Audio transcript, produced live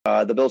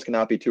The Bills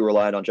cannot be too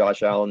reliant on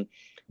Josh Allen.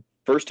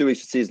 First 2 weeks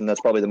of the season, that's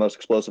probably the most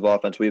explosive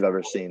offense we've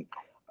ever seen.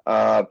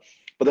 But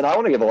then I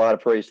want to give a lot of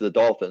praise to the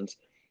Dolphins.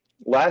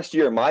 Last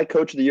year, my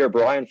coach of the year,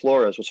 Brian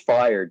Flores, was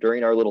fired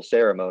during our little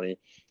ceremony,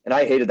 and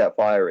I hated that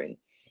firing.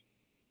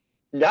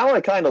 Now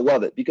I kind of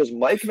love it because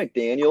Mike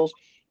McDaniels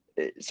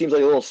seems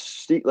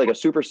like a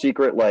super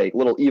secret, like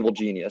little evil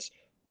genius.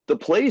 The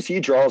plays he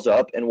draws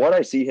up and what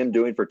I see him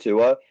doing for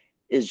Tua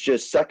is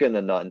just second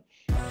to none.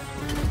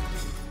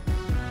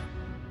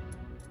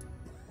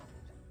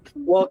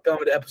 Welcome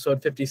to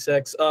episode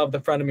 56 of the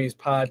Frenemies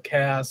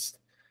podcast.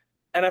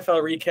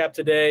 NFL recap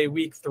today,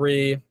 week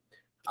 3.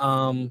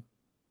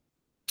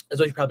 As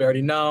you probably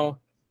already know,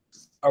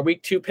 our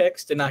week 2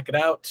 picks did not get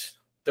out.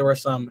 There were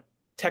some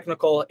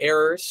technical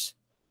errors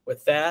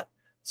with that.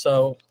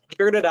 So we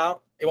figured it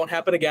out. It won't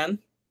happen again.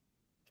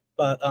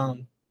 But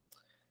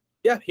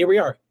here we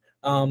are.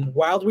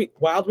 Wild week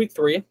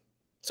 3.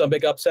 Some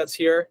big upsets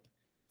here.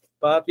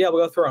 But we'll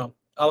go through them.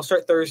 I'll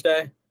start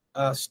Thursday.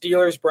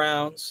 Steelers,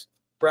 Browns.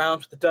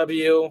 Browns with the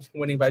W,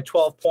 winning by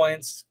 12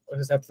 points.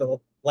 Just after the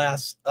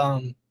last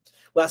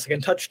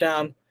second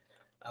touchdown.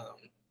 I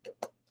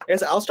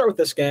guess I'll start with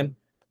this game.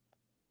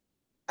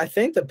 I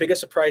think the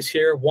biggest surprise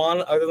here,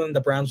 one, other than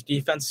the Browns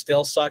defense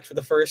still sucked for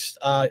the first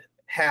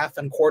half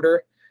and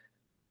quarter,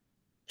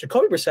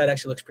 Jacoby Brissett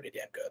actually looks pretty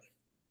damn good.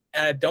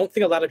 And I don't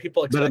think a lot of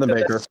people expected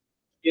this.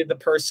 The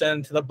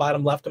person to the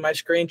bottom left of my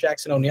screen,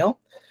 Jackson O'Neal.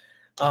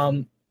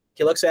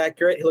 He looks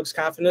accurate. He looks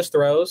confident in his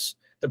throws.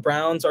 The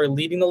Browns are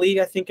leading the league,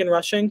 I think, in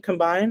rushing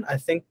combined. I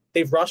think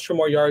they've rushed for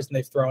more yards than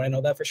they've thrown. I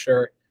know that for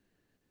sure.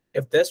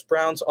 If this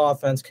Browns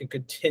offense can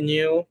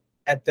continue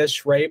at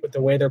this rate with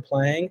the way they're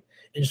playing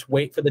and just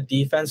wait for the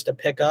defense to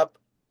pick up,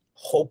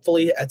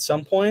 hopefully at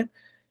some point,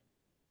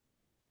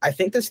 I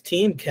think this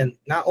team can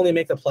not only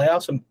make the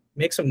playoffs and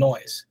make some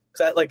noise.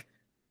 Because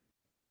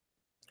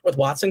with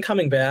Watson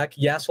coming back,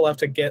 yes, we'll have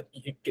to get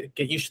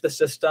used to the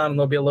system. And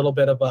there'll be a little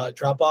bit of a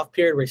drop-off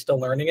period where he's still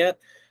learning it.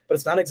 But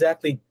it's not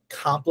exactly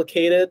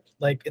complicated.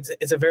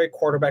 It's a very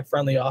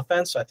quarterback-friendly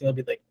offense, so I think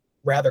it'll be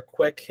rather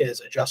quick, his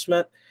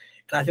adjustment.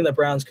 And I think the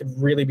Browns could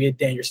really be a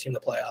dangerous team in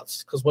the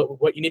playoffs because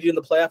what you need to do in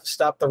the playoffs is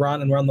stop the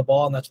run and run the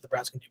ball, and that's what the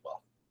Browns can do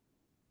well.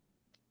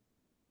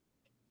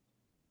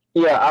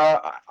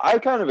 Yeah, I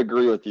kind of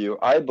agree with you.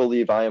 I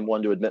believe I am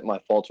one to admit my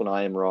faults when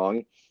I am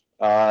wrong.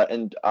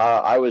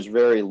 I was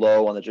very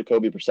low on the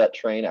Jacoby Brissett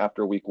train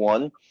after week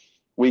 1.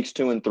 Weeks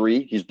 2 and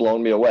 3, he's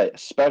blown me away,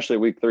 especially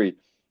week 3.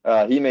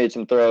 He made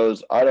some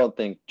throws I don't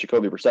think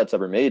Jacoby Brissett's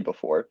ever made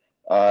before.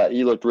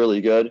 He looked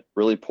really good,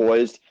 really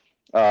poised.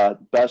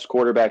 Best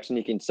quarterback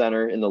sneaking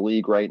center in the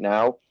league right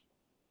now.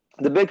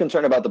 The big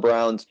concern about the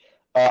Browns,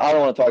 I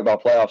don't want to talk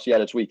about playoffs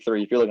yet. It's week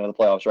 3. If you're looking at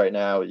the playoffs right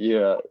now,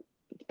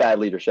 bad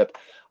leadership.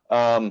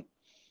 The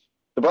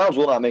Browns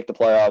will not make the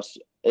playoffs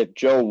if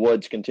Joe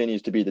Woods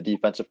continues to be the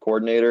defensive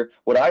coordinator.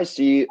 What I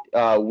see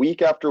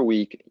week after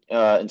week,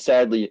 and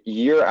sadly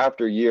year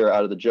after year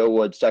out of the Joe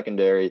Woods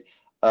secondary,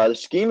 the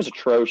scheme is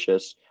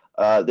atrocious.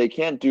 They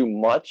can't do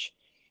much.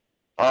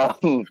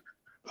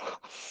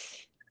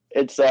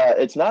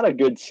 It's not a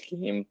good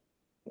scheme.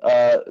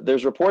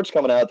 There's reports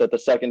coming out that the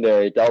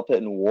secondary, Delpit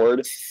and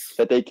Ward,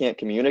 that they can't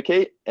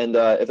communicate. And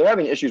if they're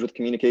having issues with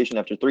communication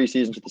after 3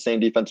 seasons with the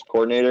same defensive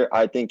coordinator,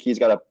 I think he's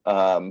got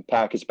to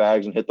pack his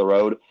bags and hit the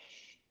road.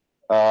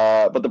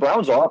 But the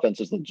Browns'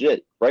 offense is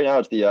legit. Right now,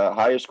 it's the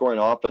highest scoring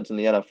offense in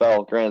the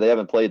NFL. Granted, they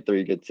haven't played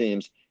 3 good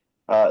teams.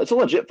 It's a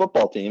legit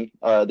football team.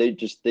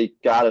 They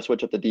got to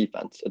switch up the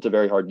defense. It's a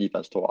very hard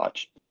defense to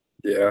watch.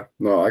 Yeah,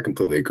 no, I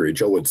completely agree.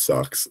 Joe Wood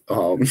sucks.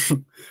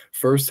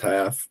 First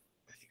half,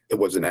 it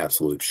was an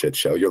absolute shit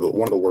show. You're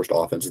one of the worst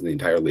offenses in the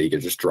entire league.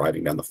 It's just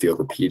driving down the field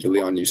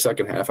repeatedly on you.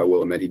 Second half, I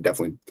will admit,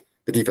 the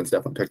defense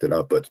definitely picked it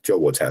up, but Joe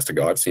Woods has to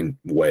go. I've seen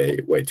way,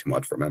 way too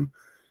much from him.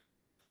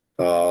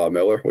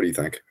 Miller, what do you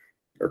think?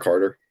 Or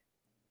Carter?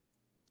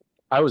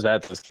 I was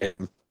at this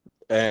game,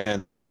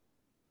 and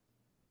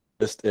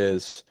this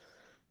is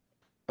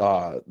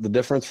the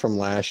difference from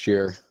last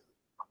year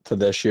to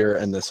this year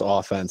and this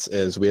offense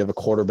is we have a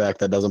quarterback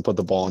that doesn't put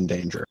the ball in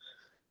danger.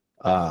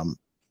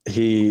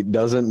 He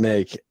doesn't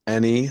make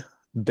any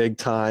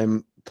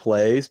big-time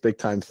plays,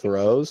 big-time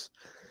throws,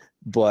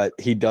 but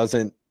he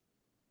doesn't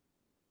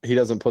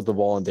put the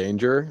ball in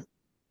danger.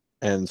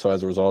 And so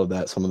as a result of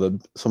that, some of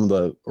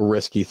the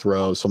risky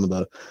throws, some of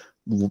the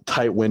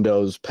tight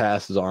windows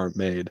passes aren't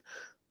made.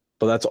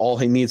 But that's all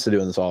he needs to do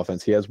in this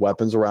offense. He has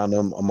weapons around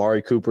him.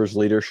 Amari Cooper's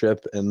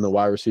leadership in the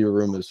wide receiver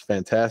room is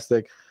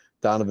fantastic.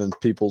 Donovan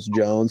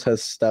Peoples-Jones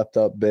has stepped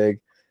up big.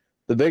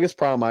 The biggest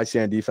problem I see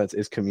on defense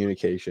is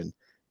communication.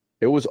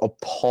 It was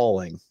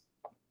appalling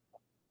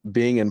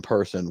being in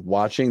person,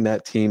 watching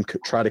that team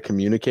try to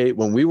communicate.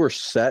 When we were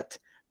set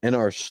in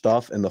our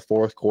stuff in the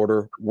fourth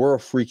quarter, we're a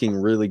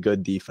freaking really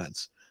good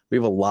defense. We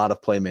have a lot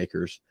of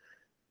playmakers.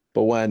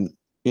 But when,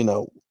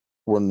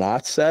 we're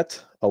not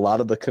set, a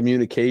lot of the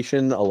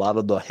communication, a lot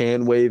of the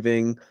hand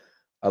waving,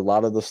 a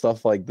lot of the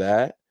stuff like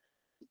that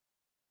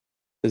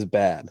is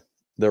bad.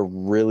 They're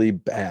really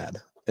bad.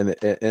 And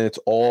it's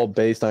all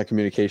based on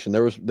communication.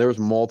 There was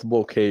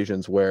multiple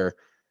occasions where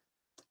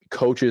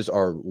coaches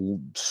are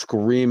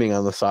screaming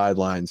on the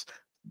sidelines.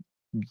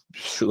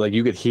 Like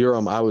you could hear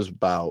them. I was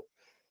about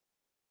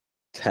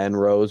 10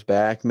 rows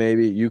back,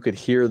 maybe. You could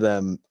hear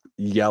them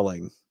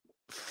yelling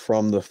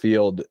from the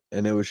field,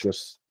 and it was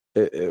just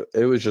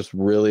it was just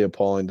really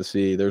appalling to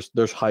see.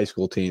 There's high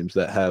school teams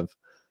that have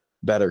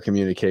better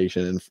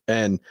communication,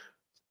 and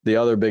the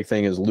other big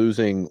thing is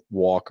losing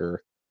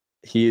Walker.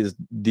 He is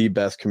the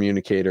best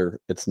communicator.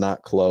 It's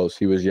not close.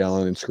 He was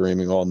yelling and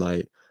screaming all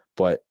night,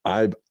 but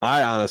I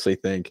honestly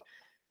think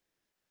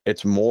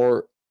it's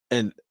more,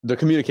 and the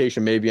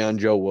communication may be on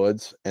Joe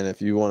Woods, and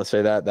if you want to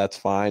say that, that's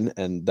fine,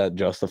 and that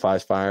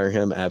justifies firing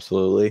him,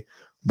 absolutely.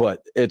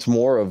 But it's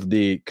more of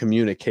the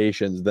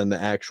communications than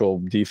the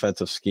actual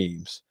defensive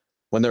schemes.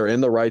 When they're in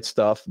the right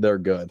stuff, they're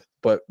good.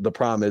 But the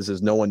problem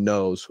is no one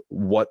knows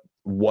what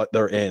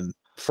they're in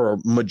for a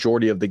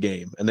majority of the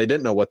game, and they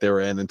didn't know what they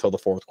were in until the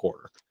fourth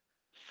quarter.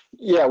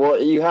 Yeah, well,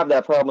 you have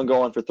that problem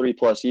going for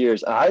 3+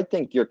 years. I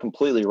think you're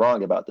completely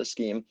wrong about the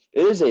scheme.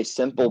 It is a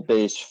simple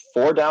base,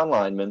 4 down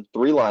linemen,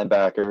 3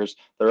 linebackers.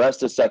 The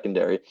rest is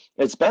secondary.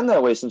 It's been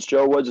that way since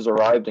Joe Woods has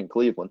arrived in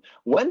Cleveland.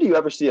 When do you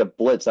ever see a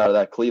blitz out of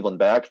that Cleveland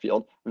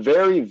backfield?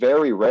 Very,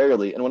 very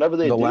rarely. And whenever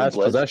they The do last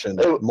blitz, possession,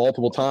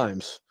 multiple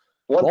times.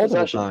 one Multiple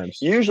possession. times.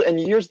 Usually, and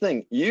here's the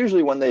thing,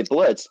 usually when they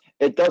blitz,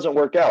 it doesn't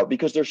work out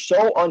because they're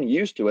so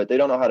unused to it. They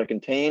don't know how to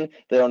contain.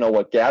 They don't know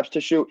what gaps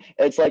to shoot.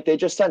 It's like they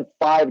just send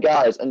 5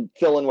 guys and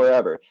fill in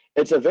wherever.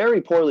 It's a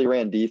very poorly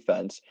ran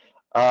defense.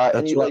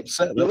 And you like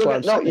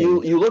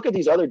you look at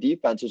these other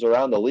defenses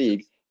around the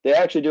league, they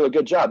actually do a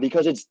good job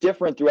because it's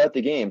different throughout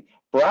the game.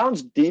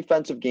 Browns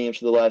defensive games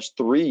for the last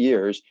 3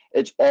 years,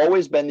 it's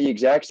always been the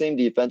exact same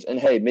defense. And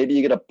hey, maybe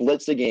you get a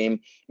blitz a game,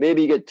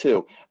 maybe you get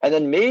 2. And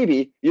then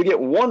maybe you get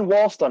 1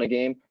 wall stun a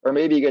game, or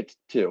maybe you get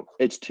 2.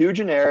 It's too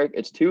generic,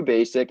 it's too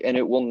basic, and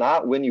it will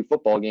not win you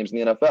football games in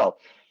the NFL.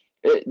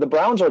 The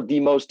Browns are the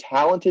most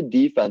talented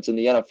defense in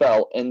the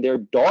NFL, and they're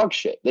dog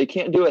shit. They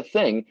can't do a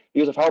thing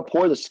because of how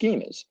poor the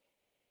scheme is.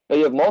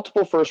 You have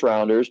multiple first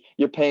rounders.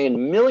 You're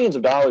paying millions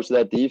of dollars to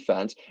that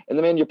defense, and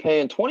then you're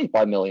paying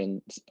 $25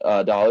 million.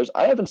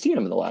 I haven't seen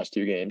him in the last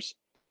 2 games.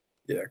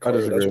 Yeah,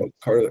 Carter, that's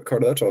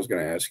what I was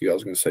going to ask you. I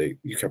was going to say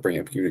you kept bringing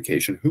up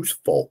communication. Whose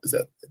fault is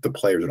that the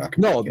players are not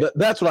communicating? No,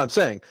 that's what I'm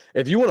saying.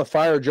 If you want to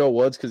fire Joe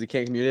Woods because he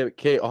can't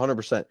communicate,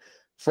 100%.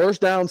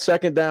 First down,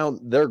 second down,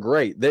 they're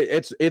great.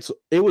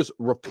 It was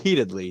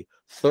repeatedly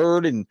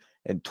 3rd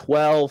and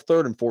 12,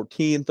 3rd and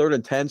 14, 3rd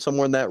and 10,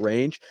 somewhere in that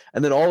range.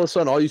 And then all of a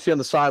sudden, all you see on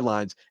the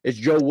sidelines is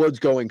Joe Woods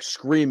going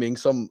screaming,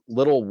 some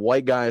little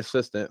white guy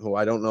assistant who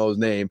I don't know his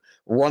name,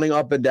 running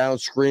up and down,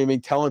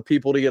 screaming, telling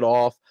people to get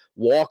off.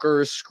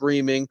 Walker is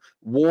screaming.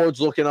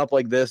 Ward's looking up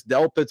like this.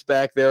 Delpit's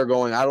back there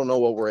going, I don't know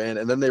what we're in.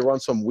 And then they run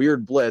some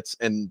weird blitz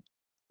and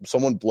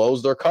someone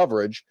blows their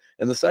coverage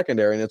in the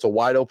secondary, and it's a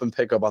wide open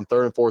pickup on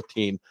 3rd and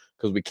 14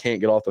 because we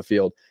can't get off the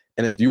field.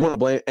 And if you want to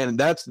blame, and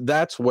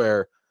that's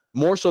where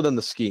more so than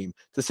the scheme,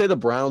 to say the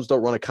Browns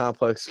don't run a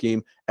complex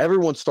scheme,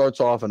 everyone starts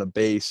off in a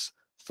base.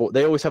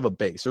 They always have a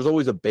base. There's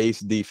always a base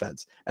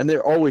defense, and they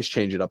always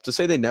change it up. To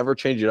say they never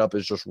change it up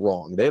is just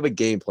wrong. They have a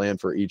game plan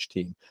for each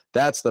team.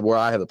 That's where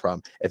I have the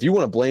problem. If you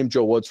want to blame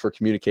Joe Woods for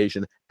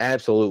communication,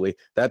 absolutely,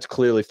 that's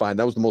clearly fine.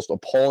 That was the most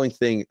appalling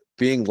thing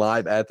being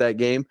live at that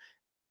game,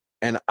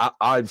 and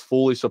I'd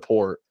fully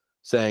support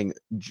saying,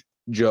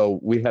 Joe,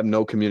 we have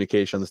no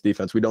communication on this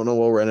defense. We don't know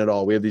what we're in at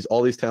all. We have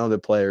all these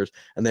talented players,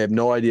 and they have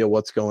no idea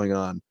what's going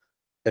on.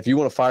 If you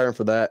want to fire him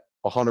for that,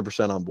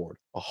 100% on board,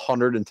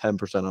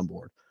 110% on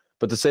board.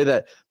 But to say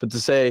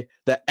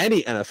that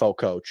any NFL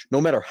coach, no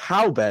matter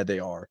how bad they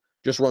are,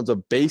 just runs a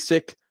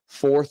basic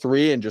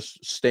 4-3 and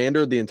just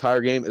standard the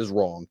entire game is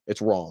wrong. It's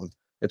wrong.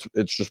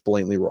 It's just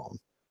blatantly wrong.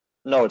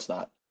 No, it's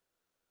not.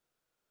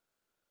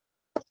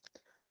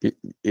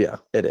 Yeah,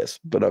 it is.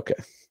 But okay.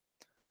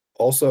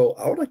 Also,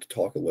 I would like to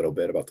talk a little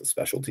bit about the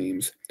special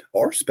teams.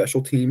 Our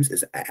special teams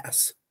is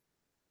ass.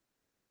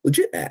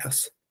 Legit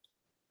ass.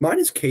 Mine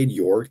is Cade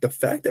York. The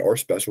fact that our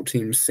special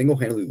teams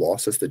single-handedly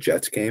lost us the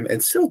Jets game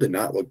and still did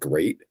not look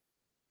great.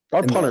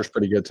 Our punter's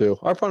pretty good, too.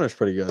 Our punter's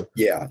pretty good.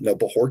 Yeah, no,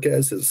 but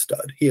Jorquez is a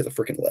stud. He has a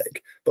freaking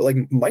leg. But, like,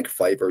 Mike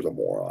Pfeiffer is a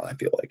moron, I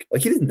feel like.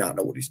 Like, he did not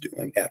know what he's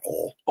doing at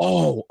all.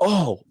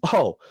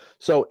 Oh.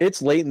 So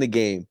it's late in the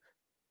game.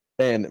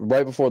 And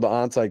right before the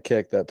onside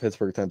kick that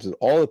Pittsburgh attempted,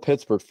 all the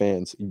Pittsburgh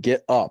fans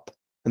get up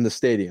in the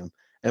stadium.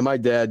 And my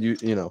dad,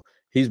 you know,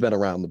 he's been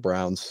around the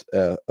Browns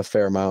a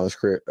fair amount of his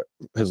career,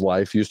 his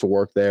life, used to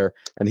work there.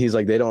 And he's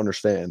like, they don't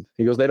understand.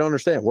 He goes, they don't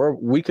understand.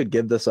 We could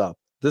give this up.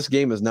 This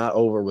game is not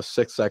over with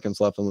 6 seconds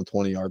left on the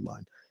 20-yard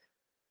line.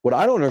 What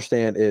I don't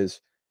understand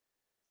is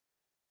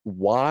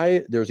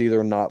why there's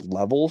either not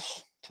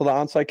levels to the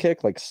onside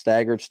kick, like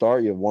staggered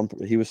start. You have one.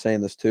 He was saying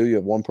this too. You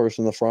have one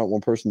person in the front,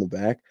 one person in the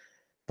back.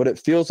 But it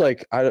feels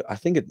like I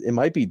think it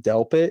might be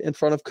Delpit in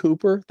front of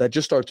Cooper that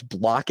just starts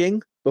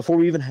blocking before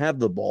we even have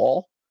the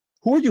ball.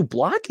 Who are you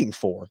blocking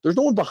for? There's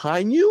no one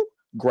behind you.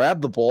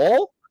 Grab the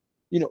ball.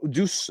 You know,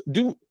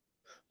 do.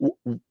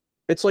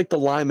 It's like the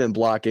lineman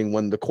blocking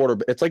when the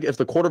quarterback. It's like if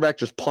the quarterback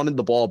just punted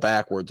the ball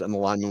backwards and the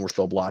linemen were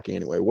still blocking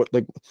anyway.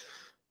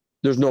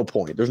 There's no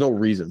point. There's no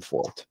reason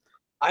for it.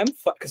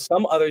 Because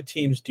some other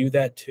teams do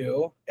that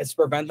too. It's to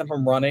prevent them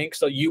from running.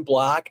 So you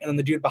block, and then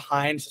the dude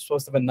behind is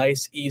supposed to have a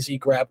nice, easy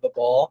grab the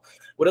ball.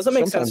 What doesn't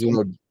make Sometimes sense?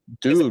 there's no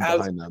dude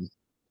behind them.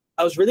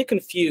 I was really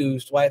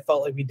confused why I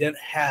felt like we didn't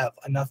have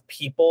enough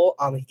people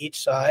on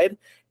each side.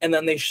 And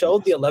then they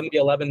showed the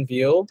 11-11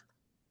 view.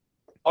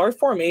 Our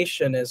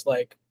formation is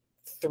like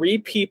 3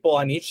 people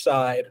on each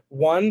side,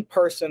 1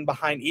 person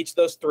behind each of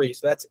those 3.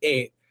 So that's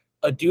 8.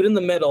 A dude in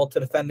the middle to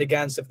defend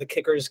against if the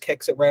kicker just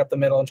kicks it right up the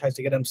middle and tries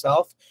to get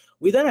himself.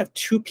 We then have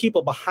 2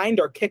 people behind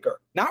our kicker,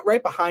 not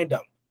right behind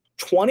him,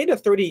 20 to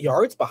 30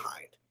 yards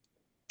behind.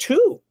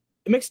 2.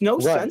 It makes no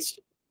sense.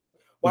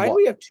 Why do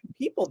we have 2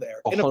 people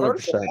there?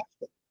 100%.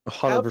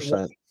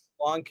 100%.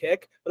 Long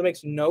kick, but it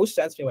makes no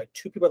sense to me why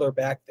 2 people that are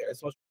back there.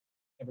 It's the most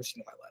I've ever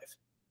seen in my life.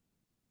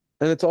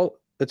 And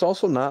it's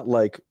also not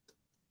like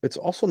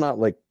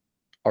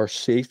our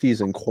safeties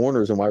and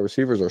corners and wide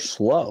receivers are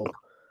slow.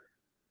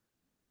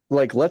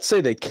 Like, let's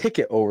say they kick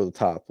it over the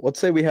top. Let's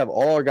say we have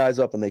all our guys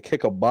up and they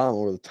kick a bomb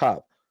over the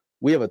top.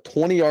 We have a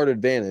 20-yard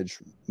advantage,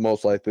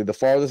 most likely. The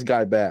farthest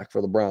guy back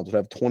for the Browns would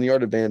have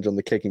 20-yard advantage on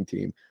the kicking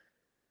team.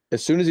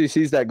 As soon as he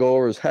sees that go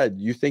over his head,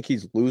 you think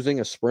he's losing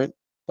a sprint?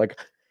 Like,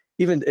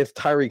 even if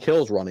Tyreek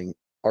Hill's running,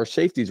 our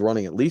safety's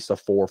running at least a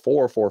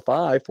 4.4,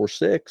 4.5,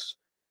 4.6.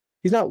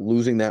 He's not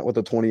losing that with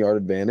a 20-yard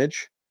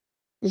advantage.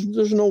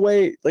 There's no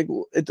way. Like,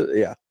 it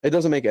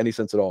doesn't make any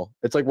sense at all.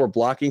 It's like we're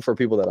blocking for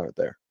people that aren't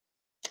there.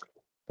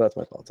 That's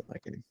my thoughts on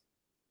that game.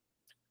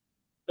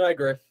 No, I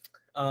agree.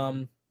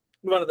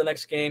 Move on to the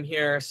next game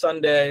here.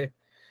 Sunday,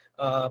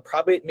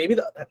 probably maybe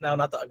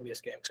not the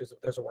ugliest game because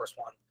there's a worse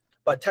one.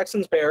 But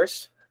Texans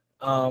Bears.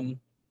 It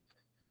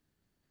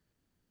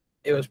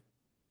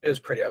was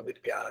pretty ugly,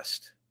 to be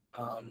honest.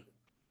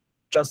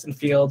 Justin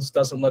Fields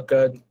doesn't look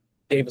good.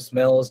 Davis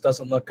Mills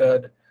doesn't look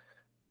good.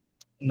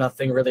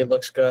 Nothing really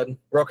looks good.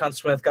 Roquan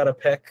Smith got a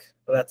pick,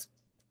 but that's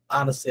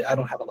honestly, I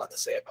don't have a lot to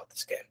say about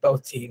this game.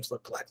 Both teams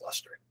look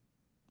lackluster.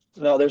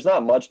 No, there's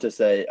not much to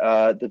say.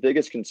 The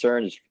biggest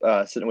concern is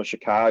sitting with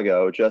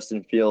Chicago.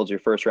 Justin Fields, your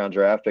first-round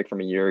draft pick from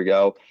a year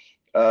ago.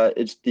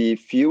 It's the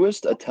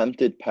fewest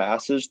attempted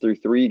passes through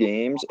 3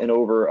 games in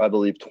over, I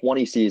believe,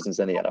 20 seasons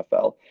in the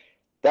NFL.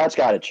 That's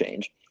got to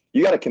change.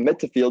 You got to commit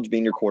to Fields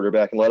being your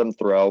quarterback and let him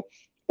throw,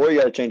 or you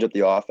got to change up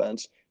the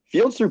offense.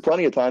 Fields threw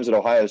plenty of times at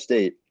Ohio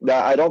State.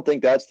 I don't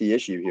think that's the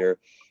issue here.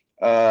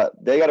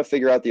 They got to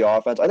figure out the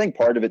offense. I think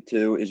part of it,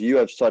 too, is you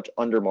have such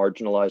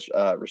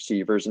under-marginalized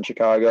receivers in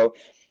Chicago.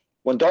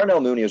 When Darnell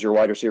Mooney is your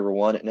wide receiver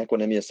 1 and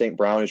Equinemius St.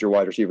 Brown is your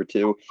wide receiver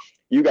 2,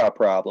 you got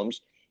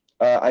problems.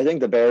 I think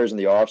the Bears in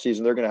the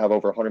offseason, they're going to have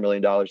over $100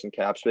 million in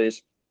cap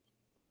space.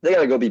 They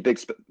got to go be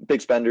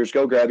big spenders.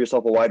 Go grab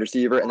yourself a wide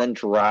receiver and then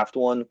draft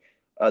one.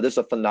 This is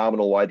a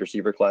phenomenal wide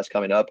receiver class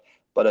coming up,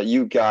 but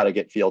you got to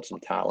get Fields some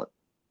talent.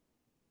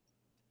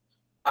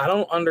 I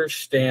don't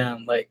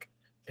understand. Like,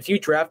 if you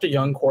draft a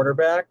young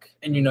quarterback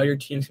and you know your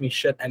team's going to be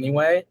shit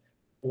anyway,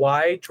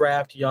 why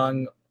draft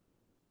young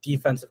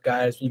defensive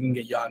guys when you can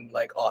get young,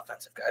 like,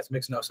 offensive guys? It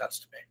makes no sense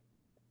to me.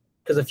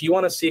 Because if you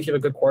want to see if you have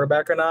a good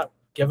quarterback or not,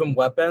 give them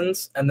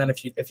weapons, and then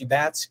if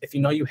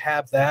you know you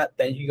have that,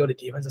 then you can go to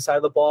defensive side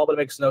of the ball. But it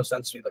makes no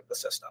sense to me, like the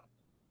system.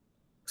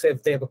 Say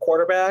if they have a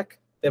quarterback,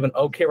 they have an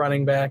okay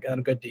running back and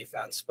a good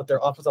defense, but their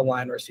offensive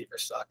line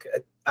receivers suck.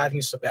 I think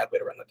it's a bad way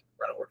to run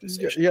an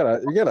organization.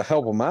 You gotta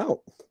help them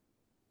out.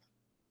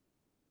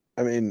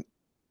 I mean,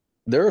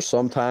 there are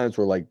some times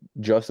where, like,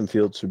 Justin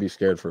Fields should be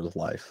scared for his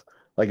life.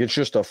 Like, it's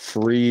just a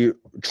free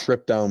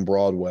trip down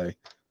Broadway,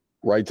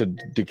 right to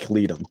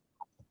deplete him.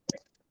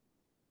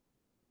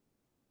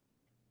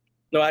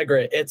 No, I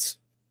agree.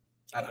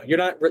 I don't know. You're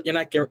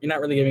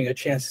not really giving a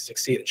chance to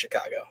succeed in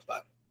Chicago.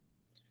 But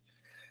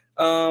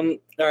all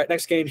right,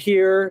 next game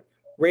here: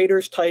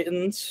 Raiders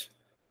Titans.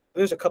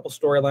 There's a couple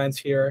storylines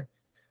here.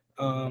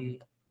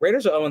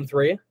 Raiders are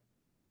 0-3.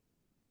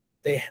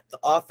 The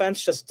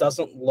offense just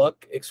doesn't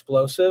look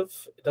explosive.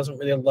 It doesn't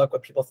really look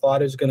what people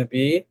thought it was going to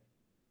be.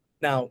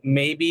 Now,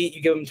 maybe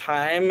you give them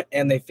time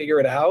and they figure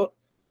it out.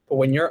 But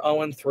when you're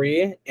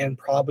 0-3 and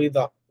probably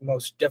the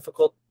most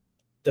difficult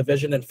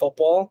division in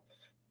football,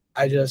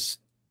 I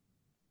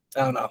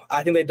don't know.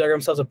 I think they dug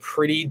themselves a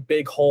pretty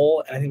big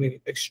hole, and I think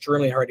it's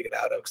extremely hard to get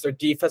out of because their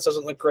defense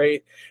doesn't look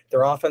great.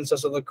 Their offense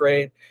doesn't look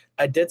great.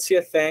 I did see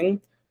a thing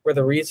where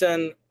the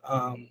reason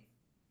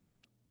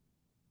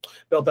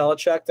Bill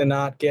Belichick did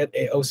not get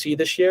a OC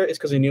this year is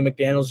because he knew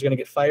McDaniels was going to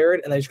get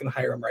fired, and they're just going to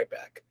hire him right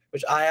back,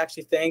 which I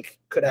actually think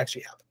could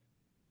actually happen.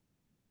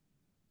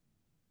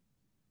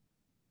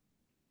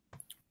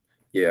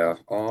 Yeah,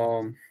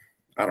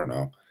 I don't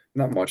know.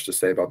 Not much to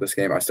say about this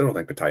game. I still don't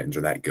think the Titans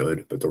are that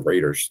good, but the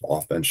Raiders'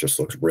 offense just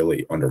looks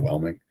really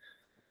underwhelming.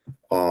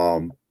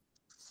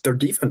 Their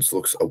defense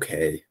looks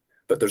okay,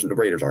 but the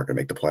Raiders aren't going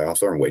to make the playoffs.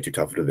 They're in way too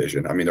tough a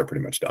division. I mean, they're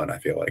pretty much done, I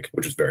feel like,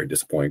 which is very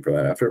disappointing for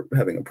them after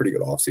having a pretty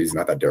good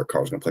offseason. I thought Derek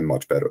Carr was going to play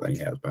much better than he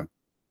has been.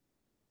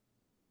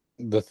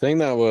 The thing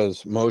that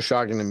was most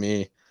shocking to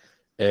me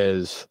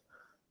is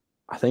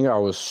I think I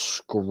was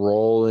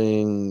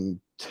scrolling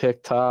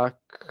TikTok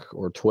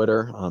or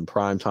Twitter on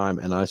prime time,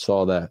 and I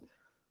saw that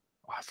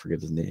I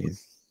forget his name,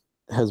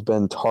 has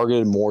been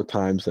targeted more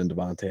times than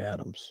Devontae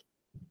Adams.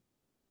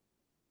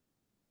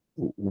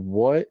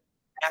 What?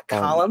 Matt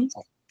Collins?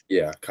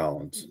 Yeah,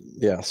 Collins.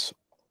 Yes.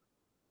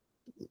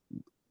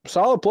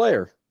 Solid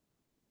player.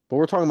 But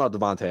we're talking about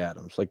Devontae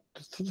Adams. Like,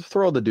 just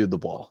throw the dude the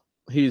ball.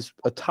 He's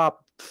a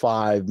top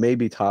 5,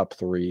 maybe top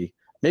 3,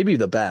 maybe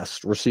the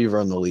best receiver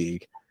in the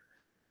league.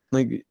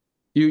 Like,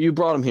 you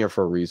brought him here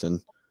for a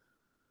reason.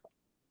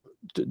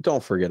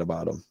 Don't forget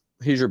about him.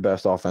 He's your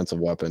best offensive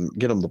weapon.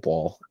 Get him the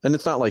ball. And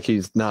it's not like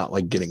he's not,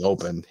 like, getting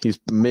open. He's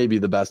maybe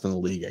the best in the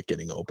league at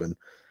getting open.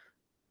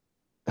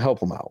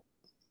 Help him out.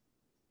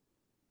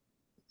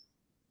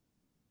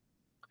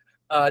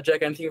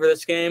 Jack, anything for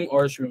this game,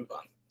 or should we move on?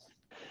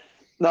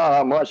 No,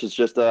 not much. It's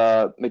just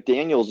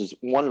McDaniels is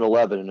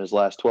 1-11 in his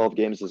last 12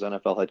 games as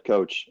NFL head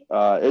coach.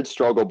 It's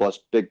struggle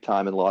bus big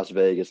time in Las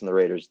Vegas, and the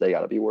Raiders, they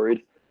got to be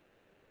worried.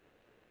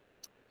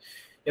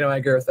 I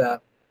agree with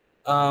that.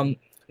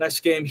 Next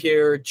game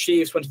here,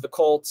 Chiefs went to the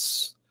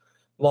Colts,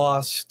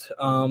 lost.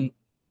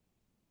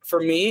 For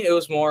me, it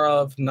was more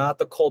of not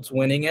the Colts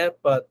winning it,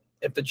 but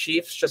if the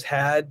Chiefs just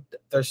had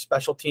their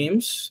special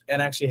teams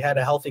and actually had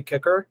a healthy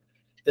kicker,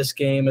 this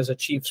game is a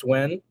Chiefs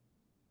win.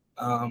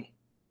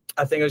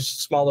 I think it was just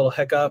a small little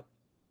hiccup.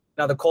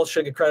 Now, the Colts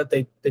should get credit.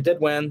 They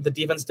did win. The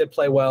defense did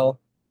play well.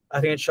 I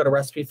think it showed a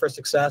recipe for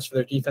success where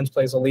their defense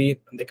plays elite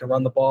and they can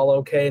run the ball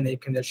okay and they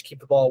can just keep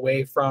the ball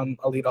away from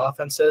elite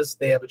offenses.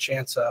 They have a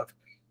chance of,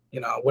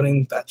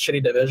 winning that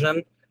shitty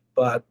division.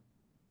 But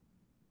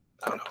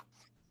I don't know.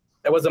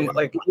 It wasn't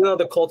like,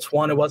 the Colts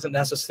won, it wasn't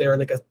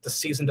necessarily like the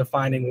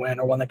season-defining win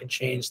or one that could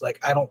change. Like,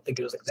 I don't think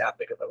it was like that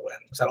big of a win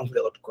because I don't think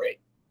they looked great.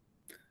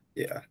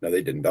 Yeah, no,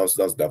 they didn't. That was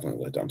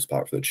definitely a letdown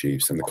spot for the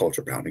Chiefs, and the Colts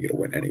are bound to get a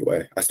win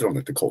anyway. I still don't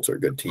think the Colts are a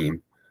good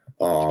team.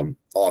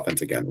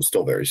 Offense, again, was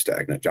still very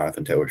stagnant.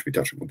 Jonathan Taylor should be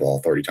touching the ball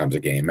 30 times a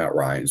game. Matt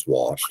Ryan's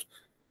washed.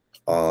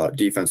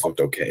 Defense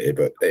looked okay,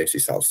 but AFC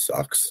South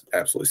sucks.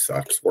 Absolutely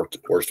sucks.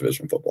 Worst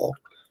division football.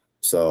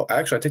 So,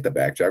 actually, I take that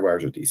back.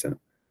 Jaguars are decent,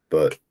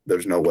 but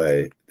there's no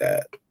way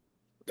that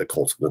the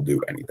Colts will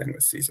do anything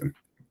this season.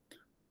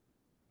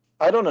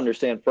 I don't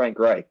understand Frank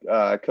Reich,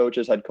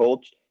 Colts head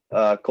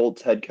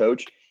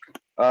coach.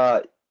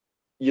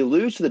 You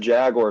lose to the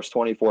Jaguars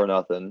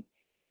 24-0.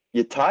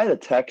 You tie the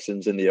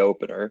Texans in the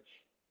opener,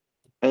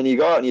 and you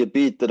go out and you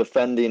beat the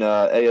defending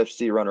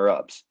AFC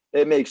runner-ups.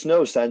 It makes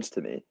no sense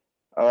to me.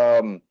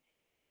 And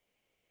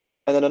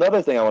then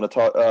another thing I want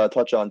to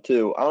touch on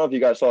too. I don't know if you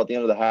guys saw at the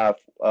end of the half,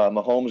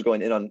 Mahomes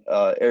going in on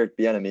Eric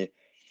Bieniemy.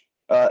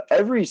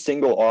 Every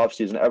single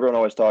offseason, everyone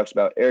always talks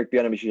about Eric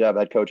Bieniemy should have a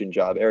head coaching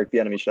job. Eric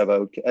Bieniemy should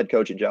have a head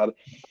coaching job,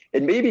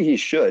 and maybe he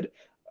should.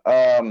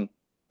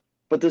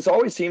 But this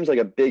always seems like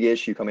a big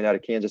issue coming out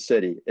of Kansas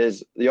City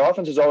is the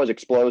offense is always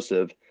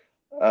explosive,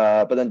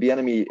 but then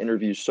Bieniemy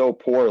interviews so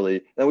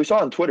poorly. And we saw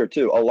on Twitter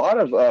too, a lot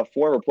of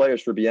former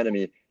players for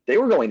Bieniemy, they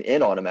were going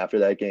in on him after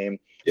that game.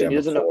 Yeah, he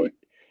doesn't know.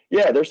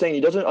 Yeah, they're saying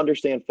he doesn't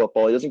understand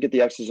football. He doesn't get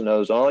the X's and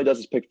O's. All he does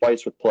is pick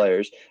fights with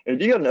players. And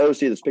if you got an OC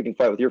that's picking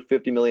fight with your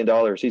 $50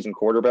 million season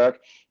quarterback,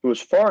 who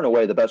is far and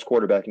away the best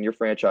quarterback in your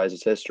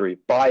franchise's history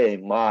by a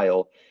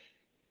mile,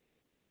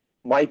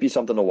 might be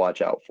something to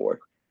watch out for.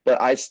 But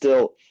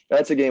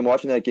that's a game,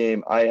 watching that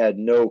game, I had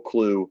no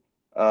clue.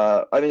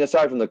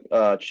 Aside from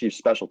the Chiefs'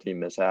 special team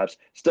mishaps,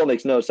 still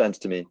makes no sense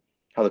to me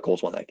how the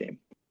Colts won that game.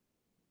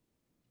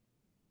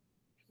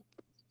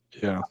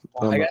 Yeah,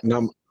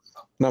 not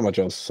much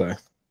else to say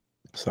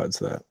besides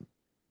that.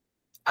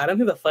 I don't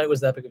think the fight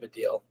was that big of a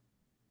deal.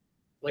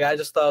 Like, I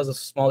just thought it was a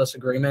small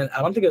disagreement.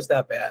 I don't think it was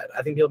that bad.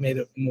 I think people made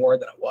it more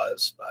than it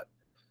was, but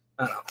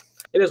I don't know.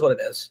 It is what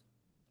it is.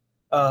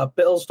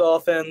 Bills,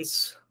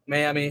 Dolphins,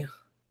 Miami.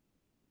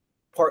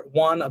 Part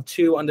 1 of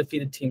 2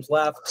 undefeated teams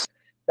left.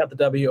 Got the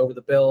W over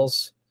the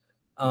Bills.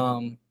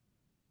 For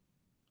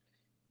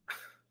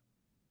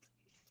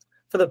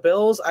the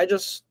Bills, I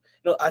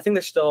think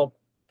they're still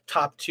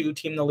top 2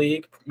 team in the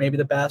league, maybe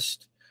the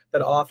best.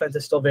 That offense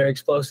is still very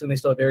explosive, and they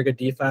still have very good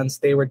defense.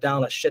 They were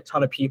down a shit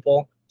ton of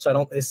people, so I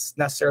don't it's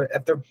necessarily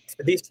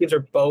if these teams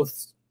are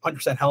both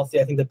 100% healthy,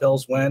 I think the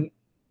Bills win.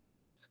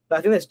 But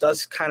I think this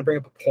does kind of bring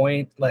up a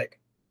point, like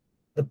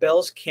the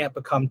Bills can't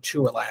become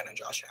too reliant on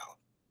Josh Allen.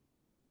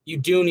 You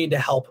do need to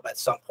help him at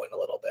some point a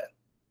little bit.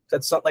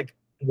 That's not like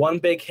one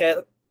big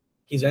hit,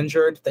 he's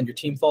injured, then your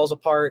team falls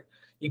apart.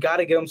 You got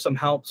to give him some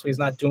help so he's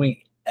not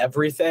doing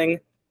everything.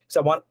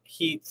 So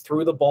he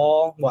threw the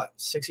ball,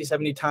 60,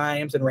 70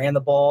 times and ran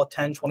the ball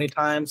 10, 20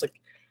 times,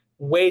 like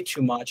way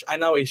too much. I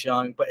know he's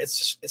young, but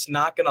it's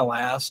not going to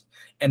last.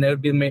 And it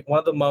would be one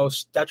of the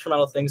most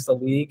detrimental things to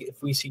the league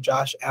if we see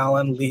Josh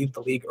Allen leave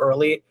the league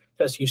early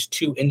because he's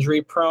too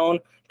injury prone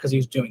because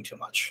he's doing too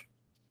much.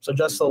 So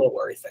just a little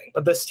worry thing.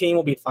 But this team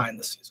will be fine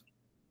this season.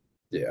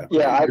 Yeah.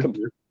 Yeah,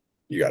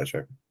 you got to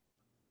check.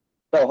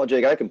 No,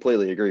 Jake, I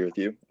completely agree with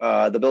you.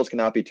 The Bills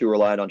cannot be too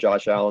reliant on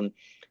Josh Allen.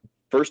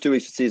 First 2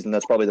 weeks of the season,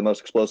 that's probably the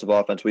most explosive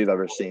offense we've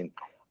ever seen.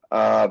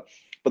 But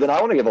then I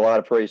want to give a lot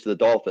of praise to the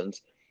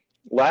Dolphins.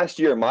 Last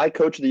year, my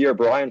coach of the year,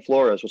 Brian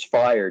Flores, was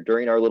fired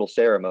during our little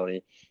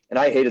ceremony, and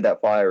I hated that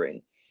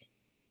firing.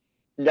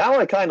 now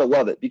I kind of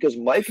love it because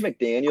Mike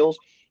McDaniels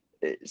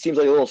it seems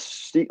like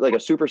like a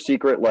super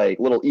secret, like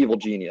little evil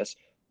genius.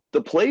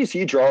 The plays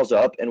he draws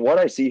up and what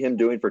I see him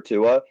doing for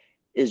Tua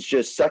is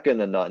just second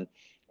to none.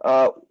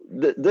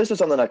 This is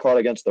something I caught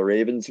against the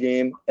Ravens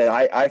game, and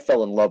I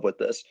fell in love with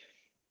this.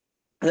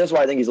 And that's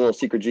why I think he's a little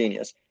secret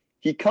genius.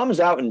 He comes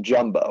out in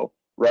jumbo,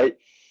 right?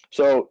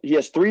 So he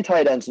has 3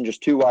 tight ends and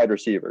just 2 wide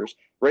receivers.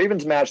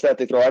 Ravens match that.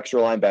 They throw extra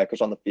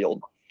linebackers on the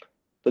field.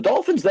 The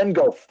Dolphins then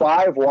go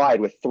 5 wide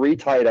with 3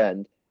 tight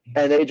end,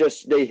 and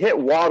they hit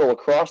Waddle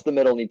across the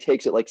middle, and he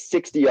takes it like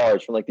 60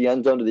 yards from like the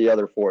end zone to the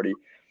other 40.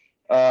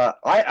 I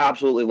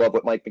absolutely love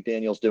what Mike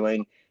McDaniel's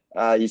doing.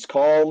 He's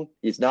calm.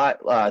 He's not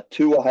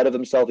too ahead of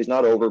himself. He's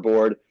not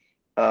overboard.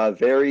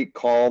 Very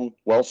calm,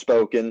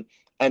 well-spoken,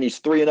 and he's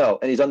 3-0,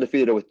 and he's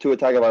undefeated with Tua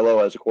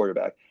Tagovailoa as a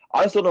quarterback.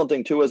 I still don't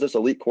think Tua is this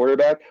elite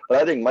quarterback,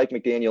 but I think Mike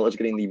McDaniel is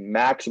getting the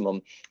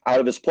maximum out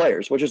of his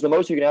players, which is the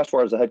most you can ask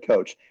for as a head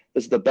coach.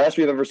 This is the best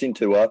we've ever seen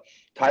Tua.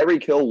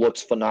 Tyreek Hill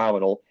looks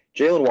phenomenal.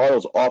 Jalen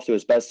Waddle's off to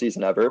his best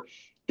season ever.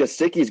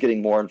 Gesicki's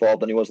getting more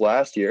involved than he was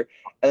last year.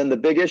 And then the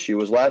big issue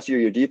was last year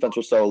your defense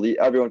was so elite.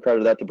 Everyone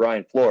credited that to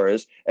Brian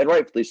Flores, and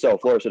rightfully so.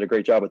 Flores did a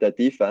great job with that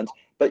defense.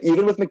 But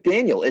even with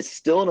McDaniel, it's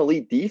still an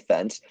elite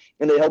defense,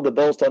 and they held the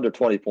Bills to under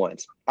 20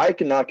 points. I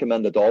cannot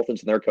commend the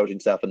Dolphins and their coaching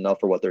staff enough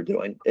for what they're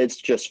doing. It's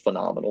just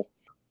phenomenal.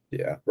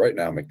 Yeah, right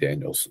now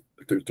McDaniel's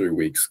through 3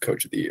 weeks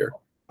coach of the year,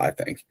 I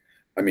think.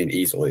 I mean,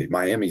 easily.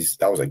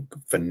 That was a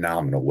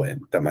phenomenal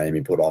win that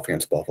Miami put off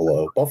against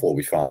Buffalo. Buffalo,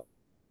 we found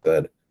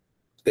that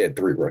they had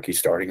 3 rookies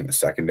starting in the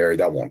secondary.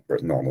 That won't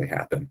normally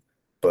happen.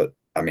 But,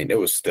 I mean, it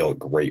was still a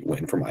great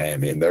win for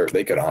Miami, and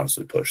they could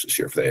honestly push this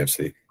year for the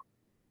AFC.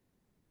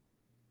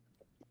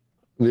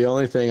 The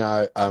only thing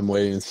I'm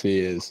waiting to see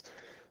is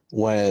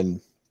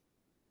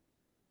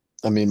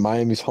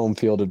Miami's home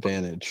field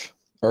advantage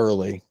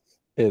early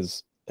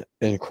is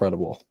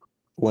incredible.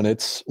 When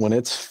it's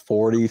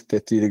 40,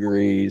 50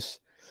 degrees,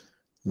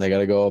 and they got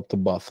to go up to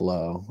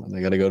Buffalo, and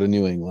they got to go to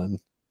New England,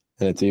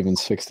 and it's even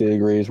 60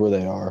 degrees where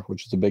they are,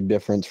 which is a big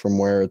difference from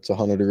where it's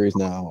 100 degrees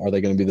now. Are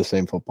they going to be the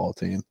same football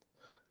team?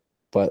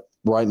 But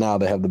right now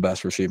they have the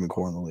best receiving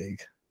core in the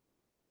league.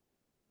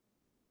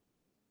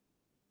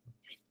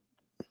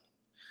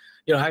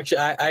 Actually,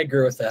 I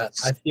agree with that.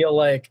 I feel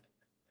like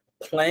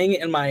playing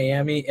in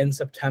Miami in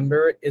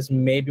September is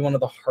maybe one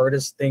of the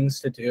hardest things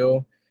to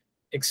do,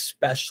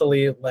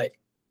 especially like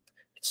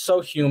it's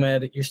so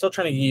humid. You're still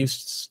trying to get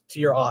used to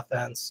your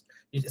offense.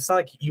 It's not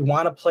like you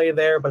want to play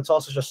there, but it's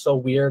also just so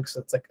weird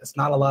because it's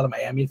not a lot of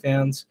Miami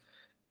fans.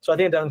 So I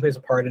think it definitely plays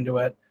a part into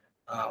it.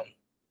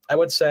 I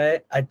would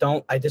say I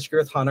disagree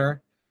with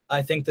Hunter.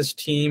 I think this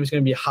team is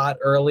going to be hot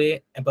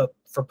early, but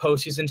for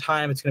postseason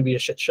time, it's going to be a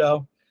shit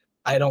show.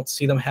 I don't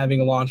see them having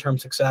a long-term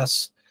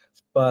success.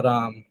 But,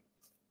 yeah,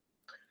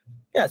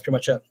 that's pretty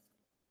much it.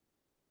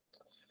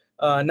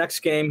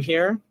 Next game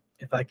here,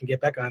 if I can get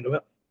back onto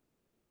it.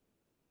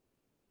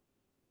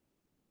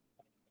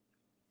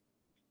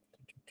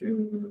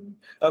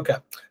 Okay.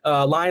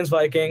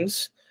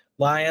 Lions-Vikings.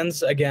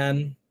 Lions,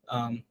 again,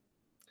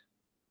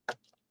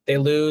 they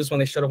lose when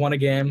they should have won a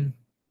game.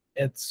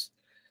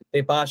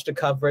 They botched a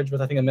coverage with,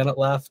 I think, a minute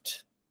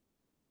left.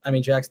 I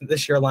mean, Jackson,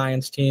 this year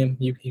Lions team,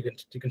 you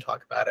can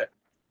talk about it.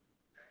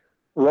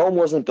 Rome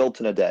wasn't built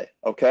in a day,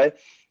 okay?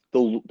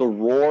 The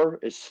roar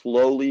is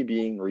slowly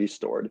being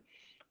restored.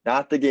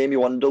 Not the game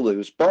you wanted to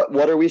lose, but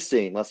what are we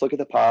seeing? Let's look at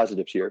the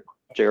positives here.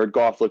 Jared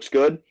Goff looks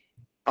good.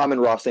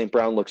 Amon-Ra St.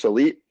 Brown looks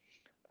elite.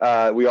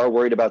 We are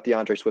worried about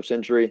DeAndre Swift's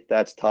injury.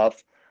 That's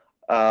tough.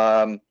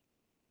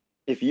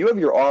 If you have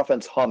your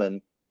offense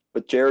humming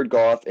with Jared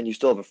Goff and you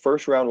still have a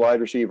first-round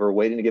wide receiver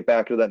waiting to get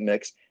back into that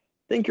mix,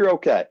 I think you're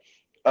okay.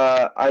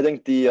 I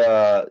think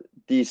the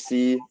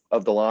DC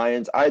of the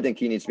Lions, I think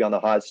he needs to be on the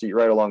hot seat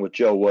right along with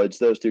Joe Woods.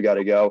 Those two got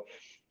to go.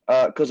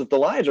 Because if the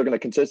Lions are going to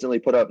consistently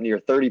put up near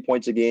 30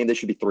 points a game, they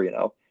should be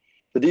 3-0.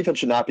 The defense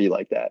should not be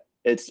like that.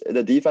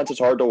 The defense is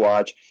hard to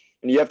watch,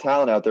 and you have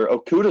talent out there.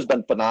 Okuda's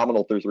been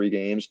phenomenal through 3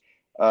 games.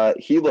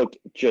 He looked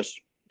just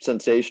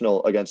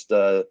sensational against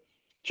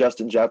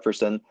Justin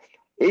Jefferson.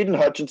 Aiden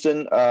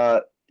Hutchinson,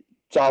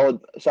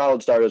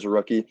 solid start as a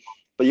rookie.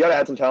 But you got to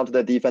add some talent to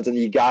that defense, and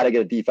you got to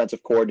get a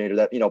defensive coordinator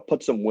that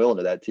put some will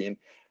into that team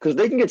because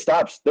they can get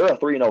stops. They're a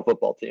 3-0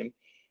 football team.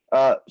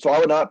 So I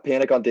would not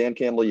panic on Dan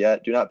Campbell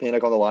yet. Do not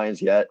panic on the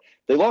Lions yet.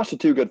 They lost to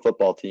 2 good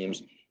football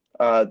teams.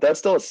 That's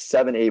still a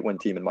 7-8 win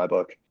team in my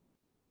book.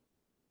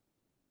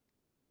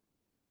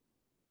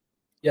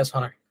 Yes,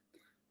 Hunter.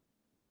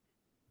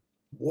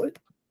 What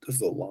does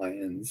the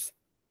Lions'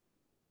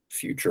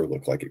 future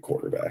look like at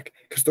quarterback?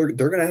 Because they're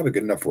going to have a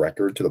good enough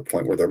record to the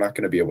point where they're not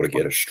going to be able to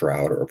get a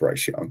Stroud or a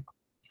Bryce Young.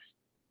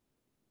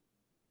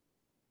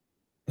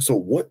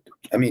 So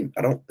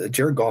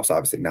Jared Goff's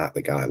obviously not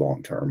the guy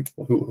long term.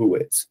 Who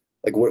is?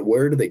 Like,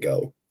 where do they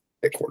go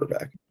at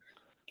quarterback?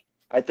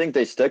 I think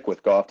they stick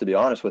with Goff, to be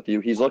honest with you.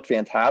 He's looked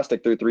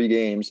fantastic through 3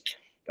 games.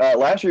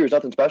 Last year he was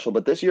nothing special,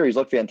 but this year he's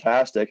looked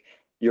fantastic.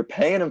 You're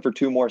paying him for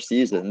 2 more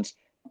seasons.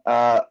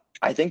 I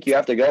think you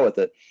have to go with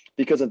it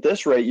because at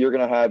this rate, you're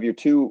going to have your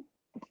 2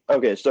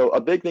 Okay, so a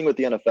big thing with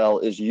the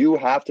NFL is you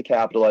have to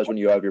capitalize when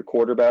you have your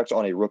quarterbacks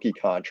on a rookie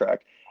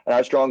contract. And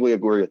I strongly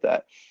agree with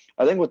that.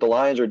 I think what the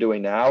Lions are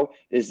doing now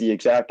is the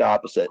exact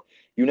opposite.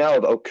 You now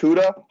have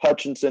Okuda,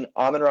 Hutchinson,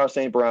 Amon-Ra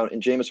St. Brown,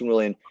 and Jameson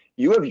Williams.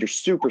 You have your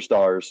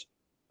superstars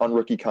on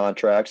rookie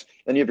contracts,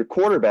 and you have your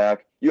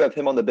quarterback, you have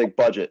him on the big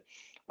budget.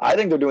 I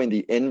think they're doing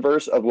the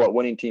inverse of what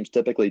winning teams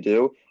typically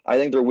do. I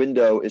think their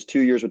window is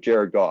 2 years with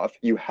Jared Goff.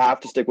 You have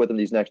to stick with him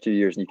these next 2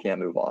 years, and you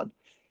can't move on.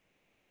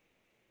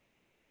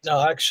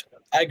 No, actually,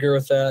 I agree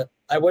with that.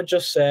 I would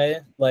just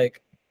say,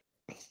 like,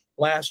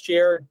 last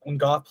year when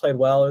Goff played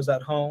well, it was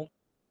at home.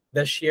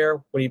 This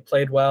year, when he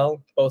played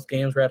well, both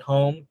games were at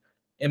home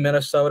in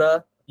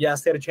Minnesota.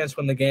 Yes, they had a chance to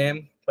win the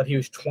game, but he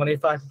was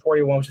 25 for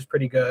 41, which is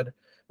pretty good.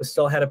 But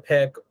still had a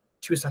pick,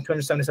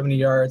 277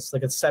 yards,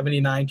 like a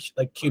 79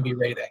 like QB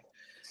rating.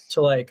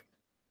 So like,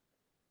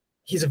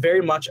 he's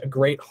very much a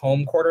great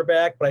home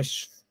quarterback, but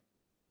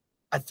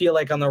I feel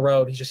like on the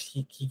road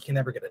he can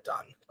never get it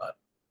done. But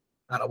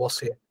I don't know, we'll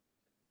see.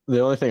 The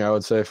only thing I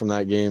would say from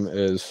that game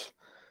is,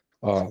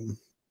 I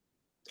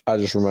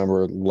just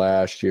remember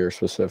last year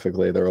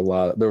specifically, there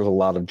was a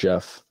lot of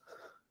Jeff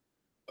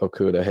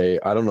Okuda hate.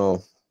 I don't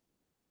know.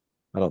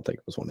 I don't think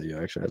it was one of you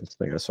actually. I just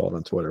think I saw it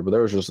on Twitter, but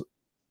there was just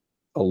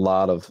a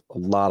lot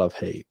of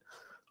hate.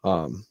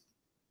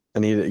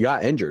 And he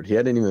got injured. He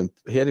hadn't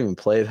even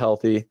played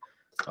healthy.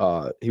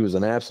 He was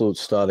an absolute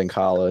stud in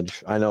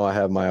college. I know I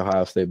have my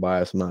Ohio State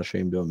bias. I'm not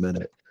ashamed to admit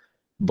it,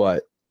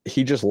 but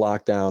he just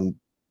locked down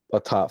a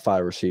top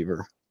 5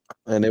 receiver,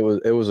 and it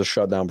was a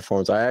shutdown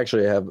performance. I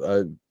actually have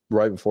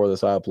right before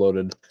this, I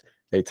uploaded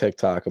a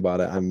TikTok about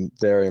it. I'm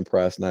very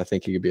impressed, and I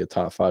think he could be a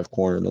top 5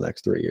 corner in the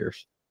next 3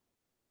 years.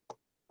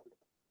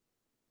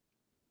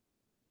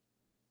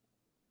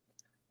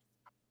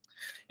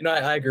 You know,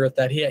 I agree with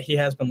that. He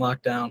has been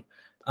locked down.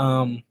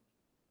 Any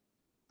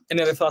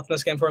other thoughts on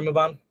this game before we move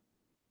on?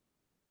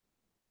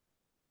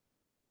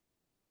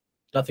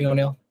 Nothing,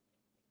 O'Neill?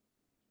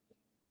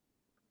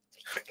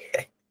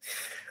 Okay.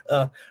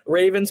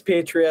 Ravens,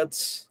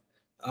 Patriots.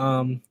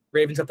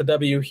 Ravens got the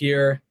W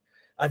here.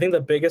 I think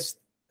the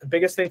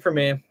biggest thing for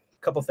me, a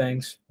couple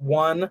things.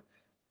 One,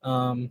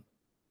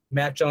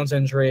 Mac Jones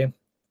injury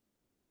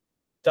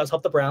does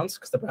help the Browns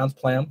because the Browns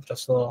play them,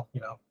 just a little,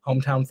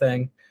 hometown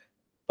thing.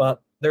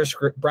 But there's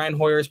Brian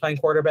Hoyer's playing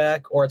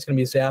quarterback, or it's going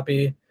to be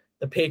Zappy.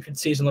 The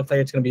Patriots season looks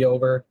like it's going to be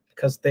over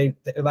because they're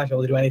not going to be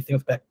able to do anything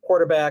with back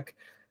quarterback.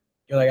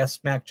 I guess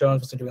Mac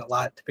Jones wasn't doing a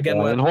lot to begin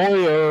with.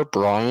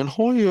 Brian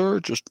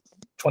Hoyer, just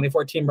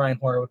 2014 Brian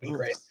Hoyer would be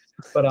great.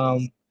 But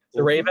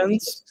the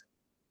Ravens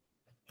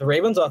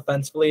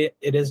offensively,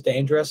 it is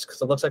dangerous because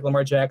it looks like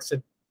Lamar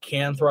Jackson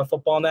can throw a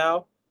football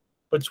now,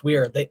 but it's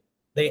weird.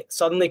 They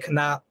suddenly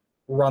cannot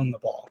run the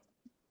ball.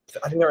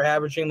 I think they're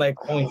averaging like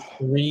only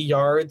 3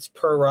 yards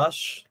per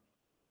rush,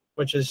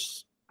 which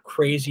is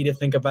crazy to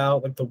think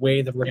about, like the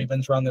way the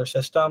Ravens run their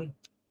system.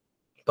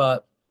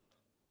 But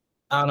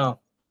I don't know.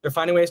 They're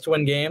finding ways to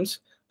win games.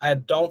 I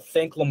don't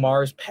think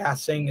Lamar's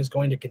passing is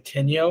going to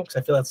continue because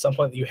I feel at some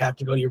point that you have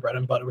to go to your bread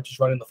and butter, which is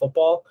running the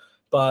football.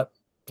 But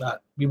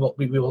we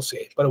will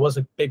see. But it was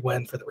a big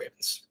win for the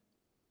Ravens.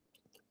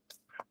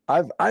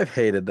 I've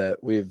hated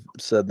that we've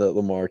said that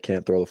Lamar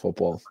can't throw the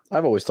football.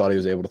 I've always thought he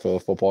was able to throw the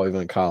football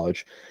even in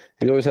college.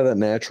 He always had that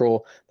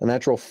natural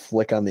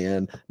flick on the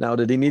end. Now,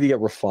 did he need to get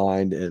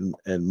refined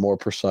and more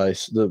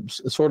precise?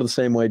 Sort of the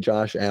same way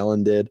Josh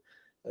Allen did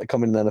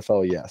coming to the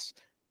NFL, yes.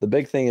 The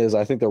big thing is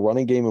I think the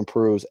running game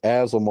improves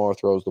as Lamar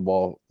throws the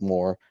ball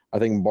more. I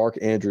think Mark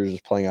Andrews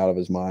is playing out of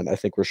his mind. I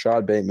think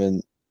Rashad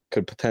Bateman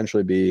could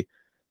potentially be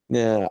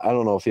I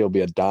don't know if he'll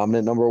be a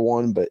dominant number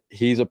 1, but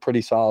he's a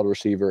pretty solid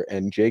receiver,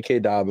 and J.K.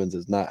 Dobbins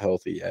is not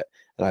healthy yet.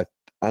 And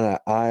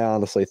I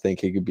honestly think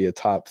he could be a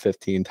top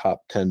 15,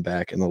 top 10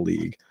 back in the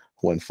league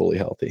when fully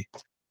healthy.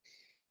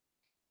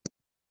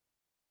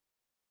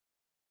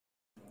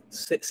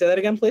 Say that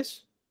again,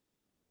 please.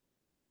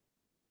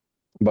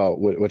 About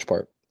which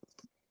part?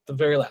 The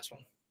very last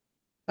one.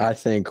 I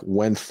think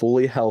when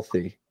fully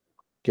healthy,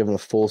 given a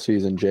full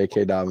season,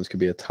 J.K. Dobbins could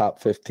be a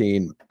top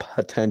 15,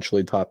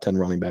 potentially top 10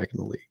 running back in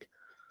the league.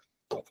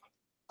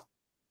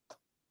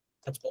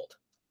 That's bold.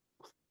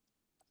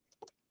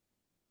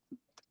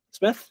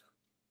 Smith?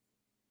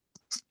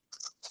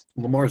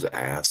 Lamar's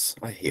ass.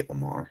 I hate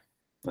Lamar.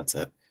 That's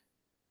it.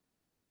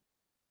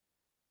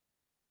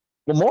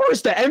 Lamar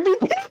is the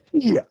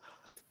MVP.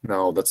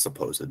 No, that's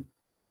supposed.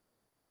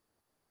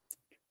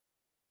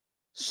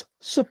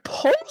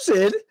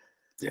 Supposed?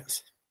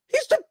 Yes.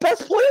 He's the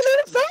best player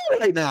in the NFL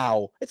right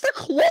now. It's not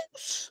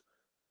close.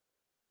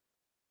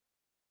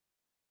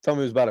 Tell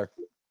me who's better.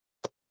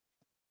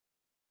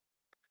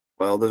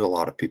 Well, there's a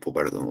lot of people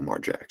better than Lamar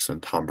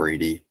Jackson. Tom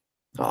Brady,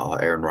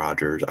 Aaron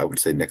Rodgers. I would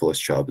say Nicholas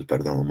Chubb is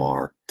better than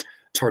Lamar.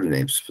 It's hard to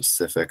name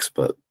specifics,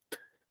 but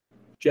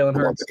Jalen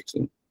Hurts.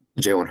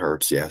 Jalen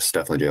Hurts, yes,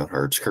 definitely Jalen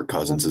Hurts. Kirk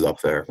Cousins is up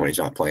there when he's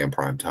not playing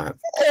prime time.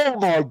 Oh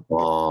my!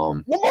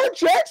 Lamar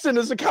Jackson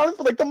is accounting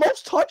for like the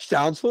most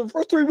touchdowns for the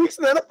first 3 weeks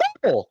in the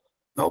NFL.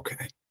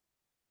 Okay.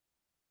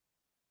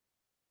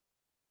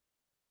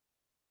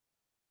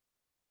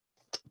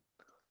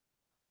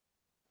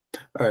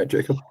 All right,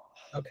 Jacob.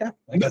 Okay,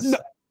 I guess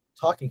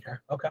talking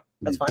here. Okay,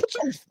 that's fine.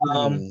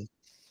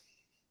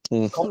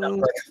 Calm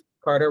down,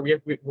 Carter. We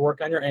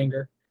work on your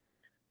anger.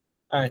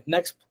 All right,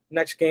 next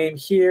game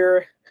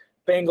here.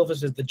 Bengals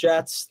versus the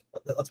Jets.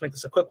 Let's make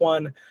this a quick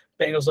one.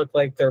 Bengals look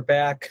like they're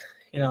back,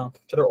 to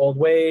their old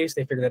ways.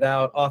 They figured it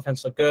out.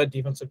 Offense looked good.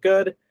 Defense looked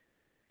good.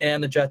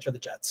 And the Jets are the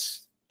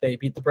Jets. They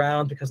beat the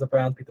Browns because the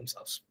Browns beat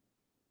themselves.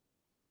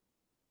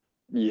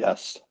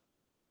 Yes.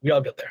 We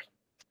all get there.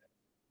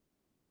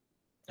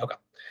 Okay.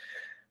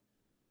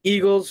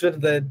 Eagles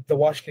with the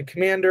Washington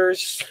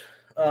Commanders.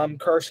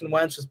 Carson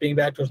Wentz is being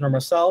back to his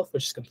normal self,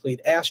 which is complete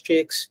ass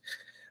cheeks.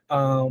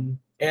 And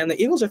the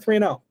Eagles are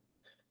 3-0.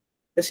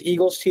 This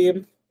Eagles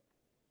team,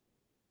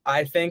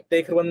 I think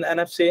they could win the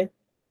NFC.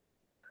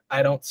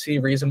 I don't see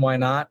reason why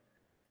not.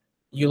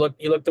 You look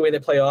the way they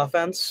play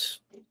offense,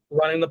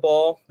 running the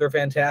ball, they're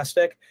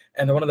fantastic,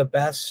 and they're one of the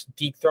best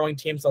deep throwing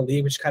teams in the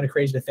league, which is kind of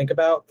crazy to think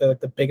about. They're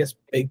the biggest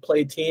big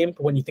play team.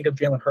 But when you think of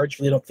Jalen Hurts,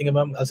 you really don't think of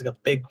him as like a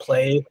big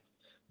play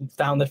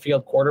down the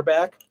field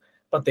quarterback,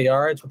 but they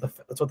are. It's what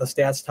the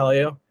stats tell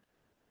you.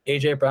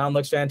 AJ Brown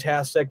looks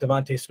fantastic.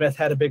 Devontae Smith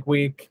had a big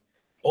week.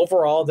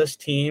 Overall, this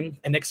team,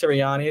 and Nick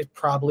Sirianni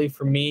probably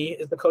for me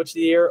is the coach of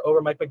the year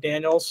over Mike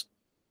McDaniels.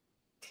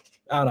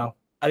 I don't know.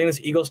 I think this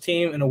Eagles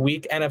team in a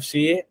weak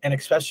NFC, and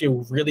especially a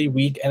really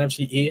weak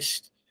NFC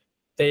East,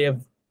 they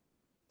have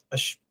a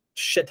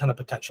shit ton of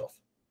potential.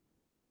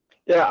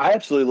 Yeah, I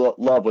absolutely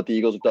love what the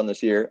Eagles have done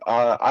this year.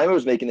 I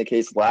was making the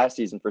case last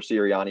season for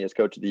Sirianni as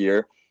coach of the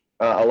year.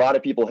 A lot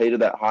of people hated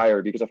that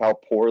hire because of how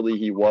poorly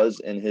he was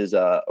in his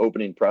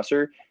opening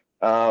presser.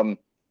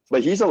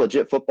 But he's a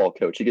legit football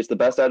coach. He gets the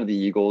best out of the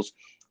Eagles.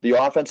 The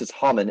offense is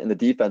humming, and the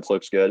defense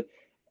looks good.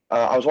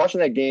 I was watching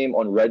that game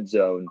on Red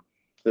Zone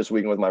this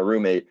weekend with my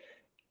roommate,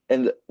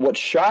 and what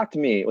shocked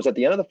me was at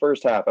the end of the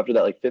first half, after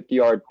that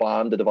 50-yard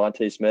bomb to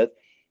Devontae Smith,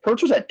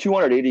 Hurts was at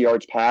 280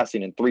 yards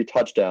passing and 3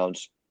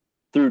 touchdowns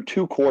through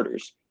 2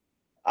 quarters.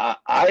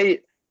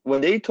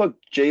 When they took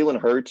Jalen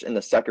Hurts in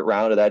the second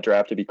round of that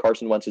draft to be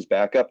Carson Wentz's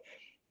backup,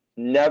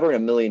 never in a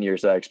million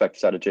years did I expect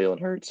this out of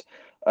Jalen Hurts.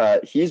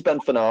 He's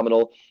been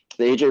phenomenal.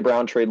 The A.J.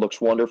 Brown trade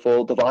looks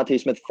wonderful. Devontae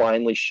Smith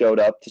finally showed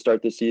up to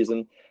start this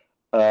season.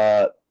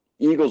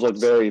 Eagles look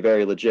very,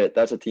 very legit.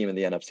 That's a team in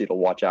the NFC to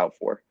watch out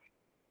for.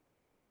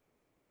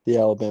 The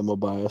Alabama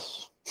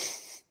bias.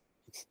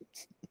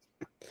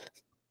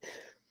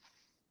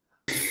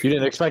 You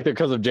didn't expect it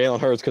because of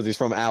Jalen Hurts because he's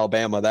from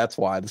Alabama. That's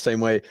why. The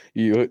same way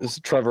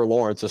Trevor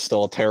Lawrence is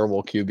still a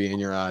terrible QB in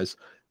your eyes.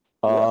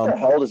 What the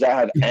hell does that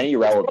have any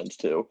relevance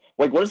to?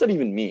 What does that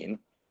even mean?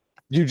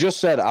 You just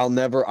said I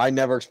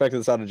never expected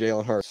this out of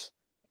Jalen Hurts,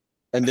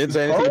 and didn't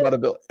say anything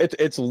about it.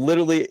 It's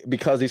literally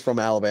because he's from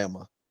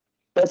Alabama.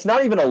 That's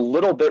not even a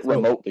little bit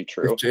remotely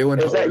true.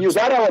 Is that you was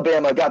at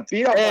Alabama, got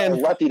beat up by a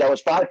lefty that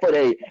was 5'8",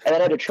 and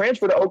then had to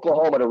transfer to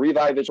Oklahoma to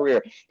revive his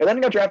career, and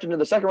then got drafted into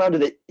the second round to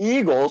the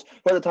Eagles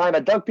for the time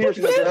at Doug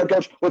Peterson as their head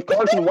coach with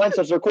Carson Wentz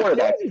as their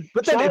quarterback.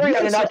 But sorry,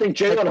 I did not think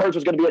Jalen Hurts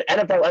was going to be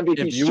an NFL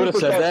MVP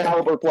superstar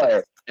caliber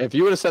player. If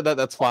you would have said that,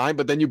 that's fine.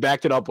 But then you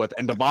backed it up with,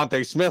 and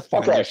Devontae Smith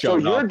finally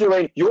showed up.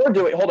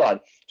 Hold on.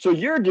 So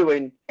you're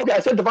doing, okay, I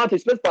said Devontae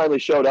Smith finally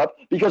showed up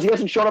because he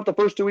hasn't shown up the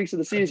first 2 weeks of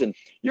the season.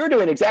 You're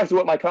doing exactly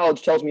what my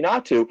college tells me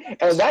not to,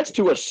 and that's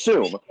to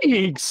assume.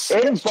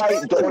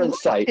 Invite, don't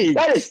incite.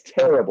 That is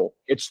terrible.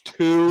 It's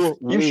 2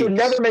 weeks. You should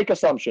never make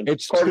assumptions.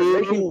 It's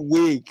 2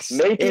 weeks.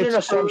 Making an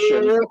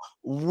assumption. 2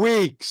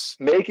 weeks.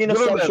 Making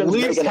assumptions. At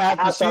least half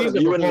the season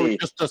you and me.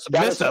 Just to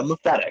dismiss him.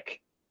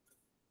 Pathetic.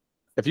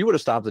 If you would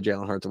have stopped the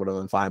Jalen Hurts, it would have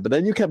been fine. But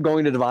then you kept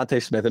going to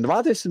Devontae Smith, and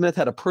Devontae Smith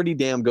had a pretty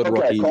damn good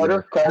rookie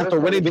year.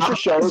 After winning this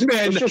shows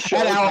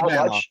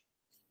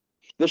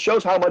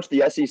how much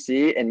the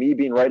SEC and me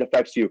being right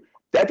affects you.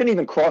 That didn't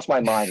even cross my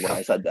mind when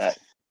I said that.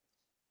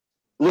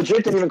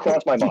 Legit didn't even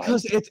cross my mind.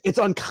 Because it's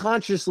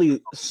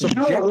unconsciously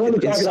subjective. You're really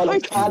talking about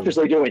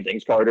unconsciously doing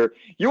things, Carter.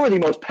 You are the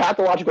most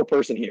pathological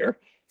person here.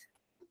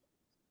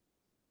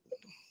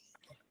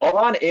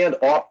 On and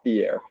off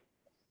the air.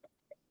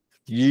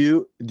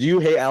 Do you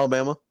hate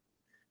Alabama?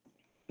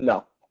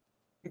 No.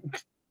 Do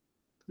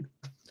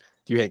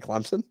you hate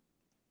Clemson?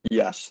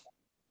 Yes.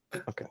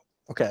 Okay.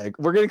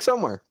 We're getting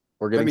somewhere.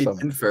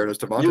 Somewhere. In fairness,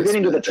 Devontae you're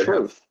getting to the Smith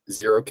truth.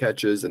 0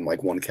 catches and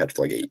 1 catch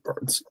for 8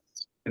 yards.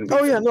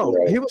 Oh yeah, no,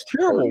 he was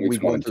terrible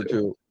week 1 to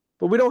 2.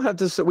 But we don't have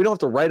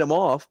to write him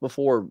off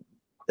before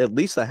at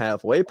least the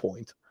halfway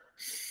point.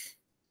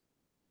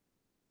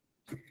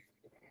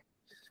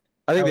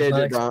 I think the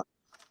AJ Brown.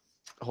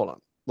 Hold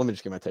on. Let me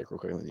just get my take real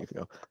quick, and then you can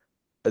go.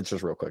 It's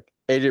just real quick.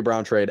 AJ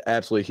Brown trade,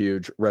 absolutely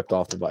huge. Ripped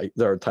off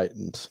their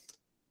Titans.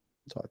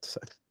 That's all I have to say.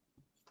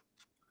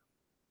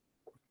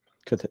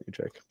 Continue,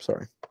 Jake.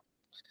 Sorry.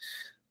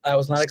 I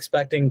was not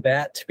expecting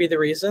that to be the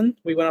reason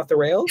we went off the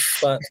rails,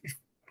 but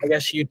I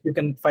guess you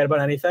can fight about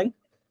anything.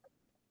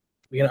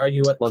 We can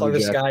argue what color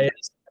the sky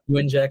is. You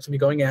and Jackson be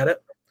going at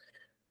it.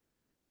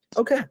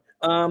 Okay.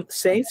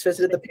 Saints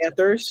visited the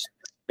Panthers.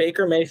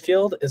 Baker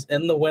Mayfield is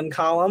in the win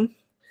column.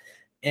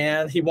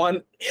 And he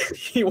won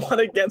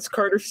against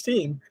Carter's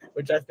team,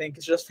 which I think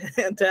is just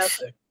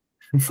fantastic.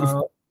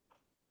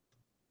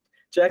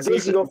 Jackson,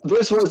 you can go.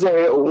 This was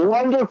a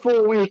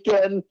wonderful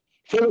weekend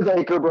for the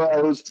Baker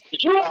Bros.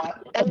 And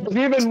it's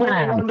even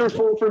more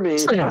wonderful for me.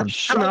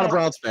 I'm not a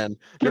Browns fan.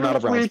 You're not a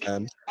Browns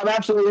fan. I'm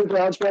absolutely a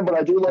Browns fan, but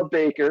I do love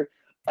Baker.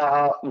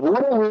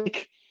 What a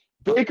week.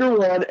 Baker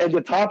won, and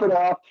to top it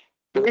off,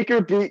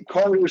 Baker beat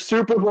Carter's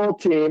Super Bowl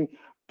team.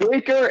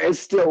 Baker is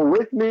still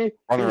with me.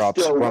 He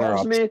still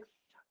loves me.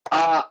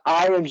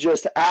 I am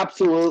just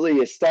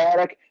absolutely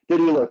ecstatic.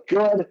 Did he look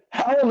good?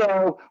 Hell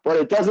no, but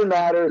it doesn't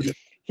matter.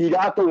 He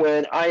got the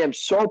win. I am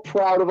so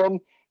proud of him.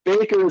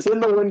 Baker is in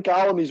the win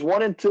column. He's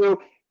 1-2.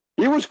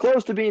 He was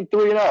close to being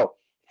 3-0.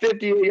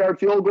 58-yard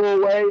field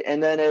goal away,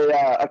 and then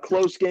a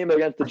close game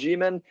against the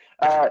G-Men.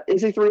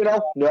 Is he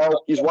 3-0?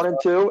 No, he's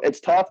 1-2. It's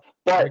tough,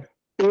 but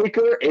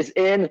Baker is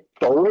in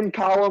the win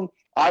column.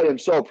 I am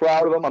so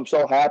proud of him. I'm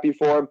so happy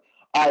for him.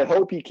 I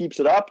hope he keeps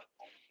it up.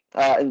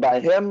 And by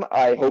him,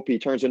 I hope he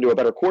turns into a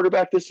better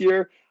quarterback this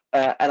year.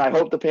 And I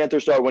hope the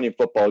Panthers start winning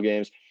football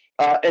games.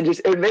 And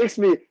just it makes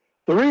me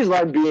 – the reason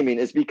I'm beaming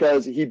is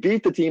because he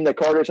beat the team that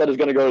Carter said is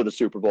going to go to the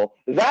Super Bowl.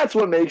 That's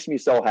what makes me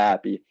so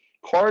happy.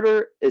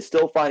 Carter is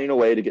still finding a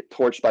way to get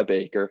torched by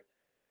Baker.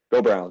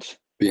 Go Browns.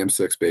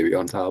 BM6, baby,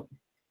 on top.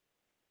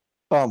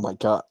 Oh, my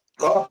God.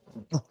 Oh.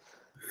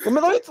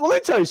 Let me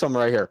tell you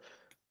something right here.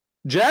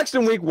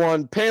 Jackson week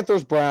 1,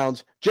 Panthers,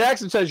 Browns.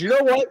 Jackson says, you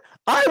know what?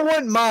 I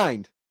wouldn't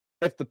mind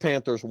if the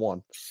Panthers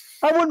won.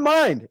 I wouldn't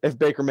mind if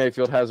Baker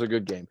Mayfield has a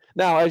good game.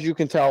 Now, as you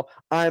can tell,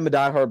 I'm a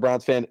diehard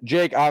Browns fan.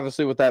 Jake,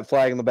 obviously, with that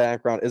flag in the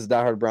background, is a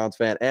diehard Browns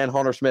fan. And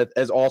Hunter Smith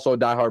is also a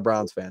diehard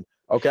Browns fan.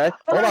 Okay?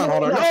 Hold on,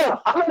 Hunter.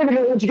 No, I'm not even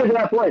going to let you get to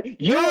that point.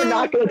 You're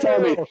not going to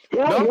tell me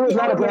who is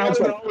not a Browns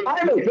fan.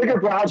 I'm a bigger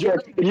Browns fan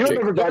than you've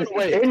ever been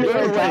in your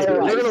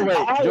entire life.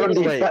 You're going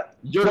to wait.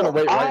 You're going to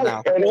wait right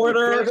now. I'm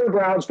a bigger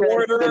Browns fan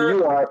than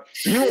you are.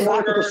 You are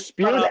not going to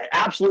spew that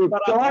absolute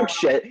dog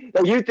shit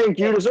that you think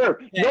you deserve.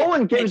 No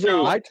one gives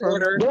no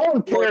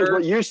one cares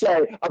what you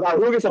say about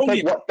who gets to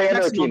pick what fan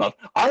of the team of.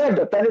 I have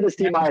defended this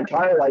team my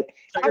entire life.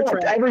 I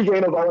watched every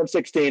game of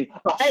 0-16.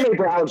 I'm a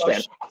Browns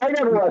fan. I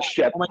never watched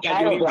shit. I'm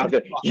a Browns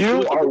fan.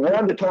 You are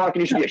one to talk,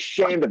 and you should be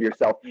ashamed of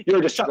yourself. You're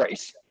a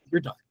disgrace.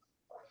 You're done.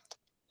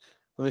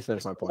 Let me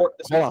finish my point.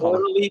 Hold on.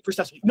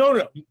 No.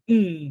 Let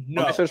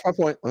me finish my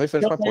point. Really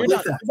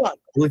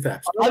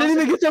fast. I didn't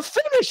even get to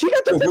finish. He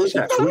got to finish.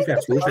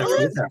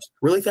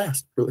 Really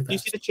fast. You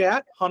see the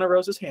chat? Hunter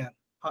rose his hand.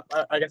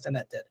 I guess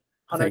Annette did.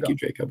 Hunter, Thank you,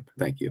 Jacob.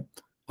 Thank you.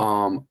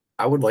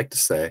 I would like to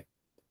say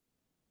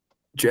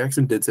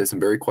Jackson did say some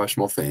very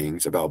questionable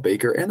things about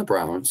Baker and the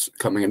Browns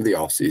coming into the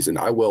offseason.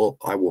 I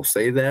will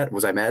say that.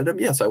 Was I mad at him?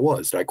 Yes, I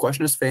was. Did I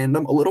question his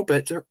fandom a little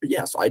bit?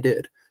 Yes, I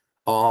did.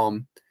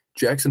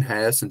 Jackson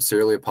has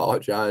sincerely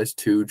apologized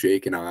to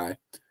Jake and I.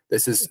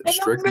 This is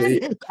strictly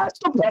that's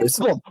the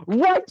problem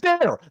right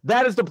there.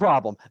 That is the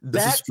problem.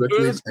 This is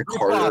strictly a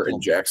Carter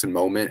and Jackson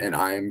moment, and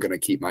I am going to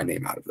keep my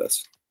name out of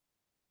this.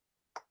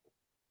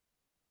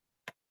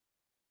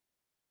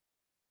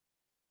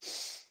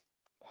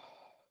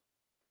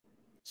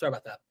 Sorry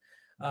about that.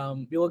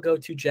 We will go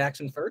to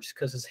Jackson first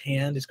because his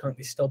hand is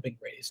currently still being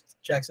raised.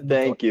 Jackson.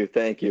 Thank you.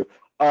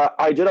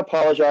 I did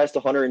apologize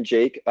to Hunter and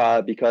Jake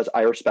because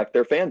I respect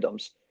their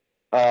fandoms.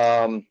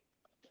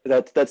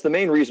 That's the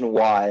main reason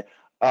why.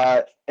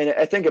 And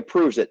I think it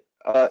proves it.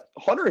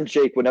 Hunter and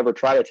Jake would never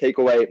try to take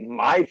away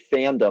my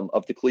fandom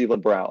of the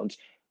Cleveland Browns,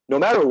 no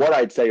matter what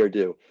I'd say or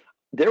do.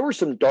 There were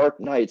some dark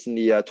nights in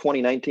the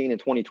 2019 and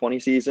 2020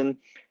 season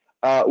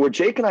where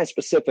Jake and I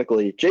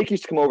specifically, Jake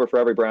used to come over for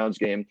every Browns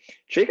game.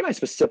 Jake and I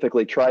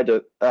specifically tried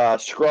to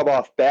scrub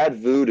off bad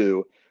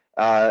voodoo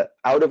out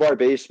of our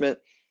basement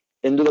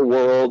into the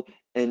world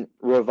and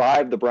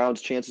revive the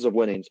Browns' chances of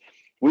winnings.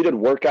 We did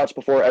workouts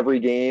before every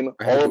game.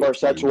 All of our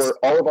sets.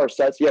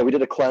 Yeah, we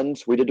did a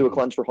cleanse. We did do a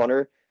cleanse for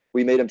Hunter.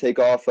 We made him take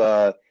off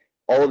all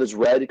of his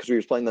red because we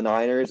was playing the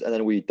Niners, and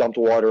then we dumped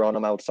water on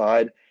him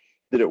outside.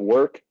 Did it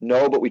work?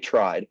 No, but we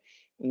tried.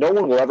 No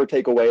one will ever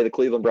take away the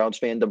Cleveland Browns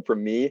fandom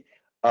from me.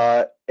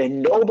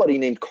 And nobody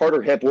named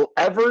Carter Hip will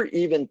ever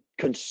even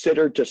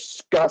consider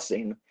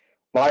discussing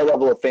my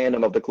level of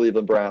fandom of the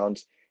Cleveland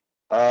Browns.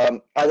 I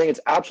think it's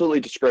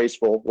absolutely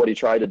disgraceful what he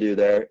tried to do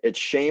there. It's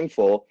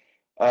shameful.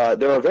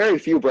 There are very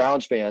few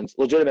Browns fans,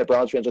 legitimate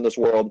Browns fans in this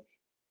world.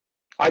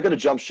 I could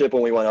have jumped ship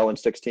when we went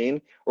 0-16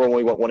 or when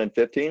we went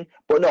 1-15.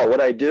 But no, what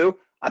I do,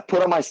 I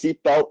put on my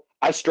seatbelt.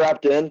 I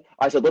strapped in.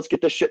 I said, let's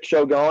get this shit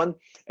show going.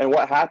 And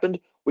what happened?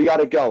 We got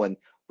it going.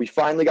 We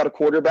finally got a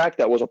quarterback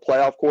that was a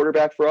playoff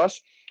quarterback for us.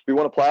 We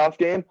won a playoff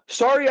game.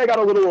 Sorry, I got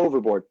a little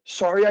overboard.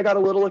 Sorry, I got a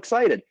little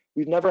excited.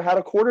 We've never had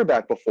a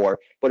quarterback before.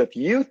 But if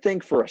you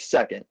think for a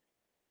second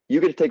you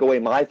get to take away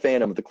my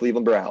fandom of the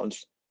Cleveland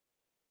Browns,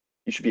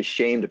 you should be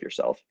ashamed of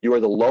yourself. You are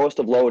the lowest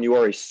of low, and you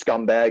are a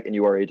scumbag, and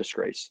you are a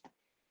disgrace.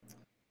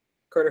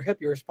 Carter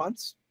Hip, your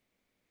response?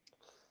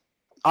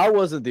 I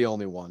wasn't the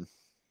only one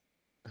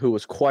who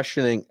was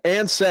questioning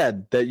and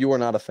said that you were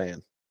not a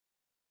fan.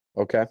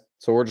 Okay?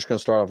 So we're just going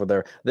to start off with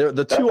there.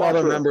 The two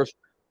other members,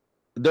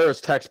 there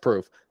is text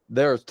proof.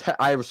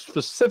 I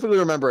specifically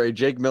remember a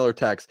Jake Miller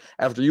text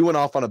after you went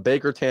off on a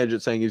Baker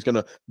tangent saying he's going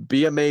to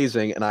be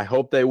amazing, and I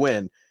hope they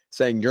win.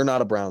 saying you're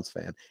not a Browns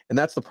fan. And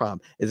that's the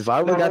problem. Is if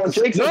I would have got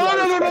Jake's no, is no, no,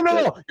 no, no,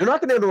 unexpected. no. You're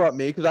not going to interrupt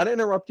me because I didn't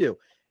interrupt you.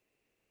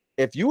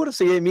 If you would have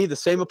given me the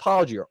same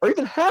apology or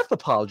even half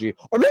apology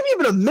or maybe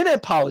even a minute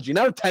apology,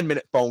 not a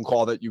 10-minute phone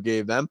call that you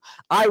gave them,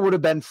 I would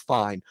have been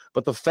fine.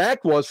 But the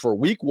fact was for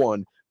week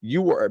 1,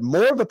 you were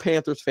more of a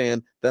Panthers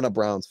fan than a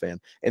Browns fan.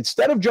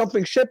 Instead of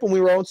jumping ship when we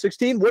were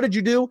 0-16, what did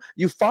you do?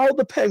 You followed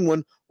the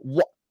Penguin.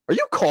 What? Are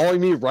you calling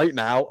me right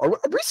now? Are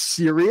we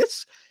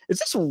serious? Is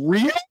this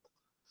real?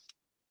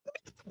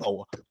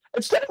 No.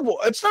 Instead of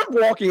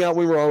walking out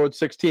when we were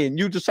 0-16,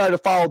 you decided to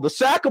follow the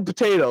sack of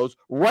potatoes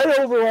right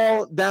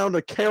overall down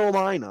to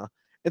Carolina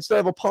instead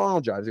of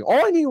apologizing.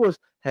 All I needed was,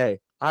 hey,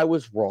 I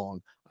was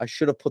wrong. I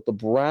should have put the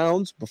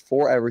Browns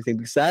before everything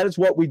because that is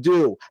what we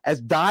do as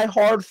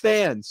diehard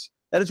fans.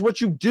 That is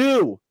what you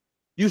do.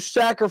 You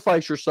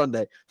sacrifice your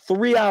Sunday.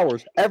 3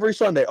 hours every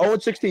Sunday.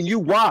 0-16, you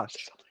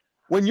watch.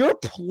 When you're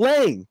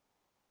playing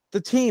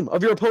the team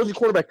of your opposing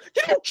quarterback,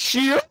 you don't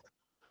cheer.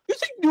 You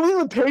think New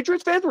England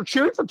Patriots fans were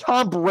cheering for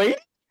Tom Brady?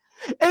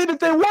 And if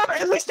they won,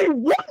 at least they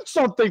won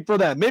something for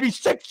them. Maybe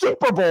 6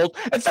 Super Bowls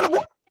instead of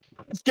one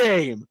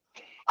game.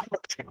 I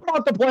don't care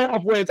about the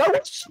playoff wins. I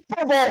want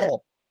Super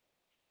Bowl.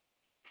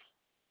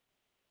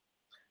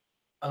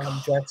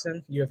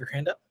 Jackson, you have your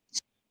hand up.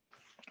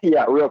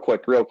 Yeah, real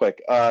quick.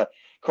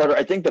 Carter,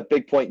 I think the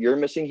big point you're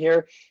missing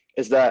here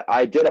is that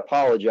I did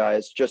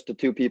apologize just to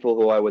 2 people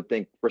who I would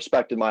think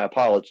respected my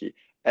apology.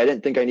 I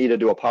didn't think I needed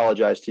to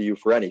apologize to you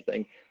for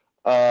anything.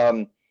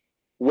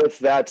 With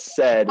that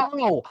said, how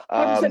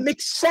does that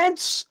make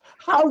sense?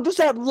 How does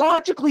that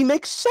logically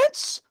make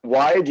sense?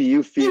 Why do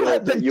you feel You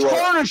have that been you are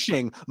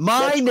tarnishing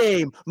my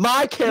name,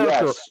 my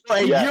character for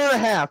a year and a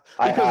half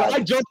because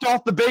I jumped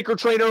off the Baker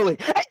train early.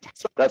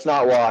 That's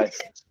not why.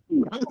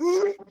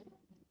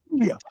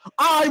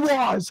 I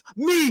was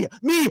me,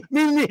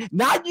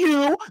 not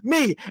you,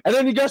 me. And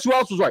then guess who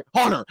else was right?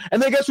 Hunter.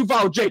 And then guess who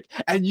followed? Jake.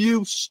 And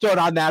you stood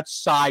on that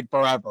side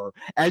forever.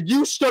 And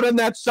you stood on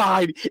that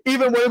side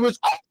even when it was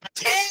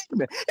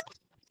team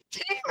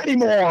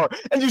anymore.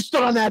 And you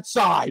stood on that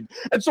side.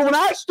 And so when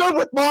I stood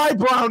with my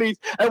brownies,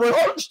 and when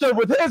Hunter stood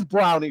with his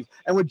brownies,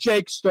 and when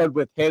Jake stood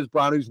with his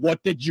brownies,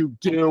 what did you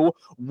do?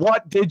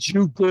 What did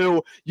you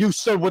do? You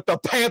stood with the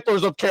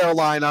Panthers of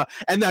Carolina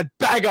and that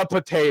bag of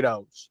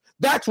potatoes.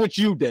 That's what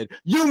you did.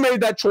 You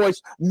made that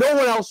choice. No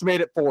one else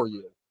made it for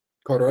you.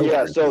 Carter,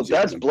 yeah, so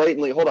that's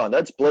blatantly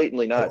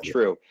not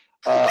true.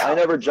 I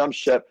never jumped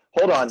ship.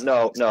 Hold on.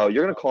 No,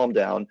 you're going to calm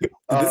down. Did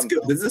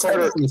this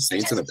happen from the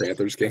Saints and the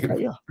Panthers game?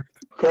 Yeah.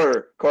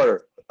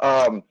 Carter,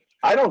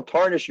 I don't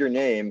tarnish your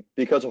name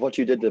because of what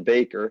you did to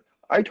Baker.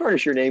 I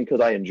tarnish your name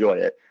because I enjoy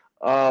it.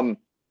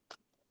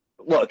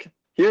 Look,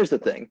 here's the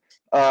thing.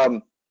 I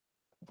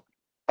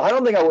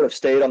don't think I would have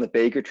stayed on the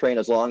Baker train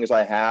as long as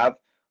I have.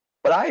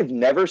 But I have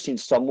never seen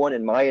someone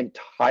in my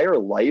entire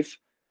life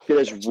get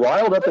as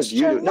riled up as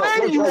you do. No,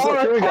 here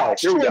we go.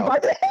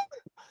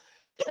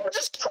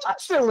 Just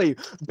constantly.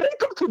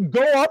 Baker could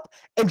go up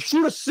and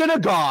shoot a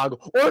synagogue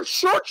or a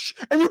church,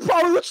 and you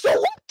probably would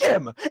still like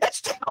him.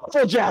 It's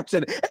terrible,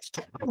 Jackson. It's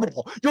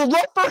terrible. Your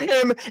love for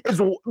him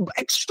is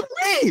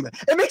extreme.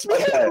 It makes me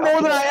hate him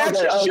more than I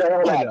actually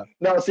should.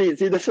 No, see,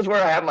 this is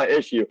where I have my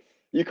issue.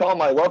 You call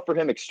my love for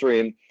him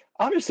extreme.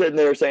 I'm just sitting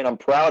there saying I'm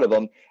proud of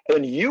him,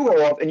 and you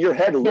go off, and your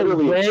head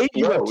literally the way explodes.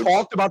 You have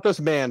talked about this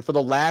man for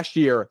the last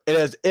year, it is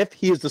as if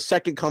he is the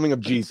second coming of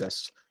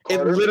Jesus.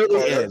 It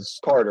literally is.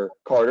 Carter,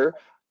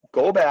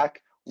 go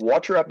back,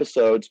 watch your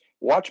episodes,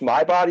 watch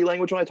my body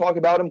language when I talk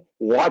about him,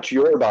 watch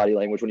your body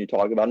language when you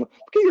talk about him.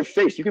 Look at your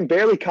face. You can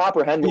barely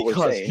comprehend what we're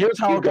saying. Here's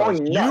how it goes.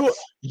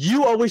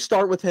 You always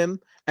start with him,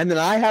 and then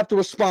I have to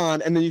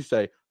respond, and then you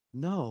say,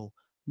 no,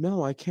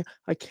 I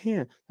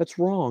can't. That's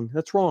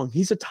wrong.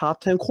 He's a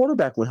top 10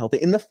 quarterback when healthy.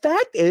 And the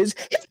fact is,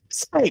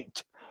 he's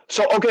right.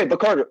 So, okay, but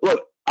Carter,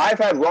 look, I've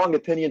had wrong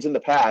opinions in the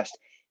past.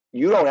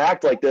 You don't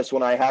act like this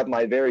when I have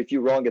my very few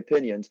wrong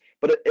opinions.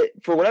 But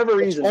for whatever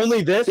reason. It's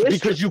only this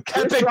because you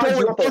kept it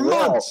going for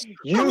months.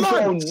 You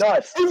go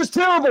nuts. It was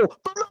terrible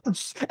for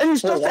months. And you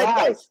still say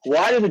yes.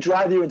 Why does it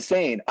drive you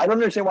insane? I don't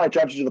understand why it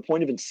drives you to the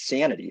point of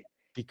insanity.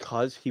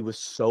 Because he was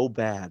so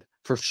bad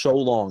for so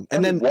long.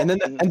 And then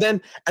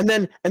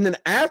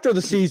after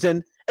the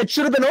season, it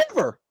should have been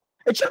over.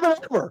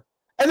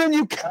 And then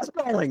you kept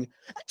going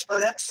until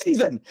the next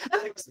season.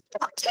 And it was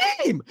your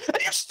team.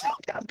 And you still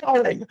kept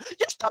going.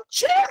 You still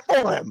cheered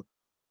for him.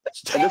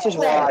 And this is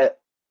why,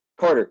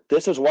 Carter,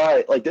 this is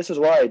why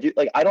I do,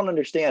 I don't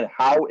understand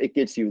how it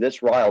gets you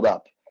this riled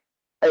up.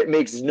 It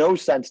makes no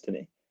sense to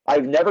me.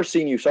 I've never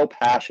seen you so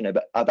passionate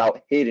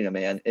about hating a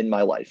man in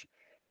my life.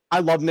 I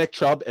love Nick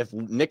Chubb. If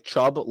Nick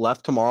Chubb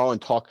left tomorrow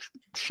and talked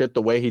shit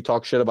the way he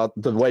talks shit about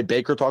the way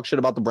Baker talks shit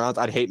about the Browns,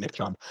 I'd hate Nick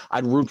Chubb.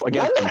 I'd root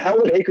against him. When the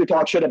hell did Baker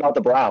talk shit about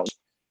the Browns?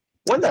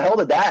 When the hell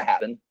did that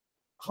happen?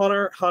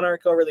 Hunter,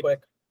 go really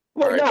quick.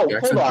 Well, right, no,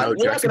 Jackson, hold on.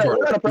 We're not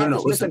going to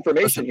practice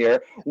misinformation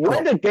here.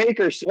 When did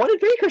Baker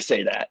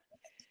say that?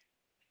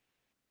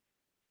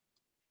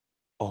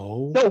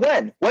 Oh. No,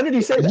 when? When did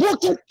he say that?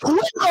 Look at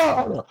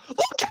Twitter!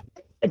 Look at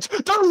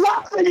They're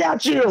laughing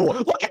at you.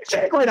 Look at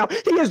Jake right now.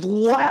 He is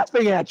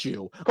laughing at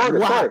you. Carter,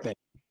 Laughing.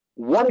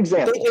 One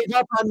example. They gave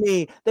up on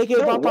me. They gave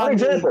up One on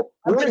example.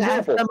 me. One I'm gonna F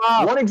example. them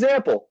up. One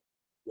example.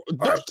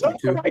 All right,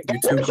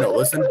 YouTube. No,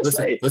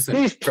 listen.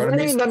 He's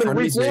playing them in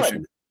week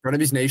one.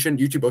 Frenemies Nation,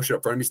 YouTube both shut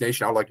up. Frenemies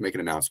Nation, I would like to make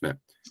an announcement.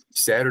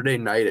 Saturday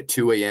night at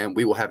 2 a.m.,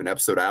 we will have an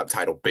episode out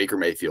titled Baker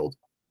Mayfield.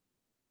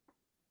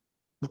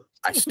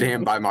 I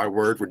stand by my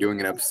word. We're doing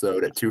an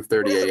episode at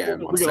 2:30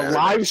 a.m. on We're gonna Saturday.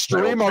 live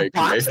stream a Baker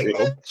boxing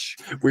Mayfield. match.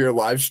 We are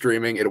live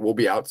streaming. It will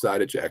be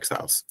outside at Jack's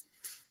house.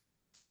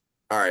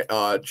 All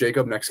right,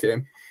 Jacob, next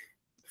game.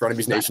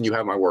 Frenemies Nation, you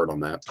have my word on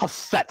that.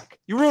 Pathetic.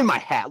 You ruined my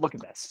hat. Look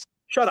at this.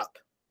 Shut up.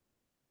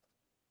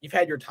 You've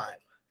had your time.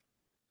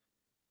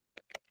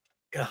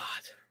 God.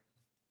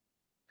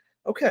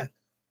 Okay.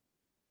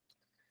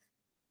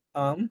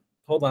 Hold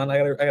on. I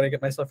gotta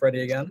get myself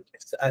ready again.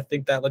 I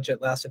think that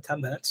legit lasted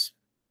 10 minutes.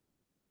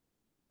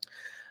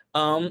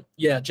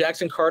 Yeah,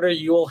 Jackson Carter,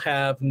 you will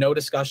have no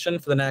discussion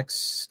for the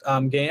next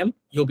game.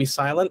 You'll be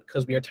silent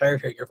because we are tired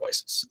of hearing your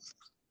voices.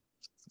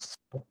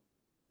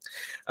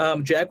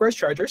 Jaguars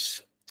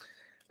Chargers.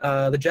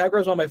 The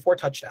Jaguars won by 4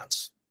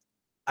 touchdowns.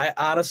 I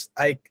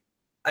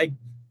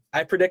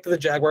predicted the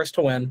Jaguars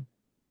to win.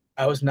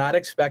 I was not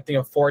expecting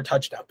a 4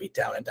 touchdown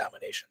beatdown and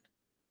domination.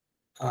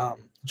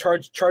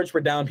 Chargers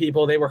were down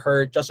people. They were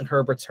hurt. Justin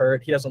Herbert's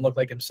hurt. He doesn't look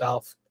like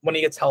himself. When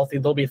he gets healthy,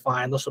 they'll be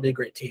fine. This will be a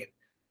great team.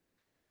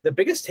 The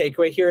biggest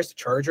takeaway here is the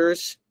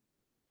Chargers.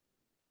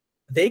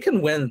 They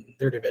can win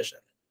their division.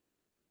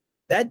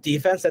 That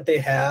defense that they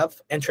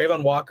have and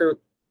Trayvon Walker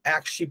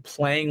actually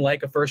playing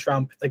like a first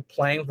round, like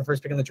playing with the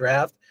first pick in the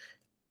draft,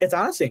 it's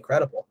honestly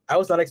incredible. I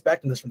was not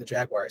expecting this from the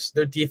Jaguars.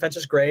 Their defense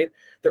is great.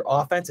 Their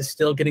offense is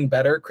still getting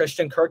better.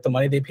 Christian Kirk, the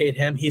money they paid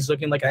him, he's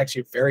looking like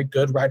actually a very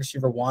good wide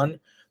receiver 1.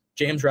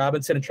 James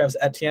Robinson and Travis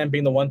Etienne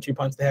being the 1-2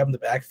 punch they have in the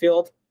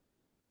backfield.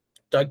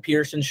 Doug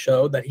Peterson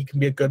showed that he can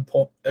be a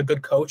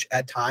good coach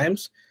at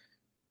times.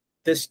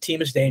 This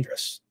team is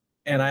dangerous.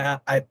 And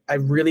I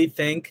really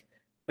think,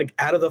 like,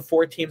 out of the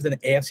 4 teams in the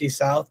AFC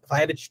South, if I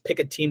had to pick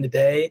a team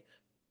today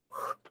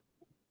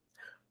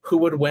who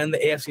would win the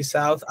AFC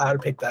South, I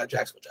would pick the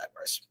Jacksonville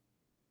Jaguars.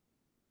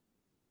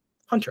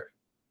 Hunter.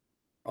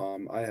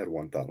 I had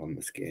one thought on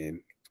this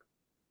game.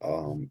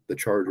 The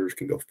Chargers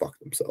can go fuck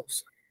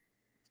themselves.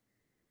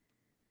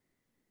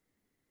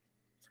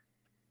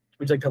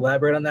 Would you like to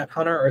elaborate on that,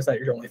 Hunter, or is that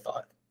your only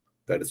thought?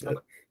 That is it.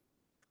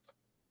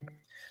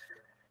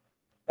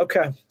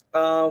 Okay.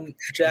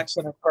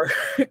 Jackson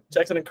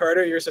and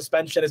Carter, your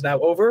suspension is now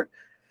over.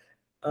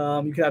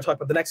 You can now talk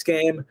about the next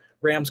game.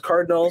 Rams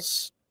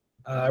Cardinals.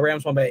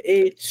 Rams won by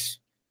 8.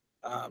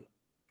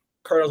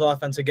 Cardinals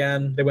offense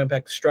again. They went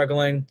back to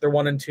struggling. They're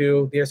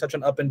 1-2. They are such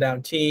an up and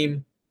down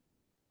team.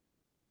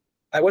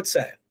 I would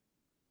say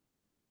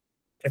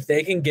if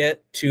they can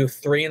get to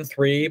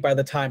 3-3 by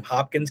the time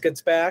Hopkins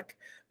gets back,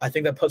 I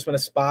think that puts them in a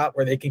spot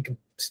where they can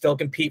still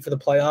compete for the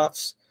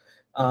playoffs.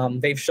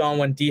 They've shown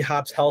when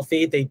D-Hop's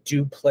healthy, they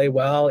do play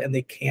well and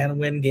they can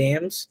win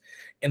games.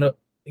 And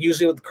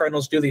usually what the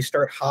Cardinals do, they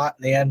start hot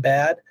and they end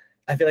bad.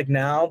 I feel like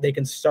now they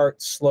can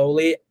start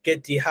slowly,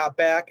 get D-Hop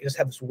back, and just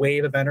have this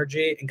wave of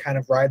energy and kind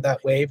of ride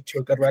that wave to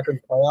a good record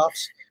in the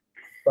playoffs.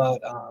 But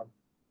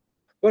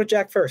go to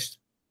Jack first.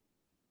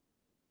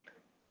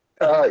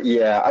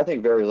 Yeah, I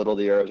think very little of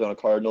the Arizona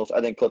Cardinals. I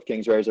think Cliff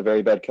Kingsbury is a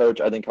very bad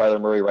coach. I think Kyler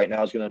Murray right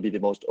now is going to be the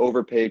most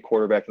overpaid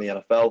quarterback in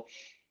the NFL.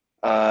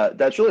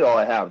 That's really all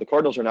I have. The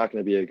Cardinals are not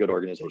going to be a good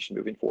organization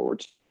moving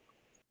forwards.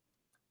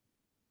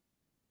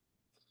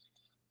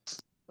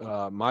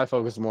 My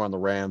focus is more on the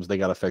Rams. They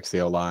got to fix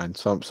the O-line.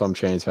 Some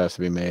change has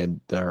to be made.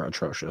 They're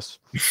atrocious.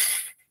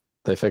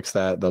 They fix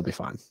that, they'll be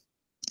fine.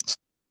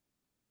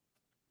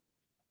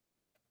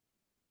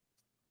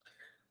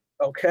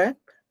 Okay.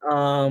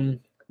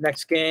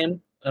 Next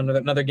game,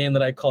 another game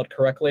that I called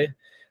correctly.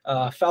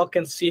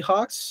 Falcons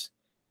Seahawks.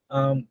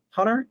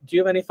 Hunter, do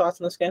you have any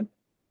thoughts on this game?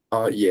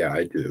 Yeah,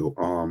 I do.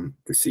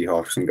 The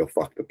Seahawks can go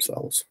fuck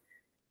themselves.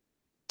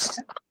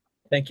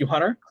 Thank you,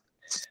 Hunter.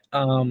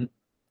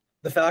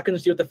 The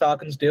Falcons do what the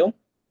Falcons do.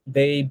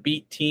 They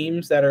beat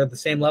teams that are the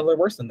same level or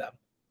worse than them,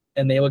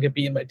 and they will get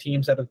beaten by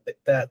teams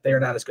that they are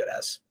not as good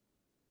as.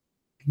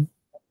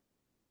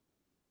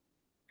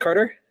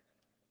 Carter,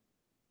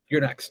 you're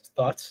next.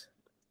 Thoughts?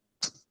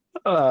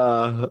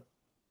 I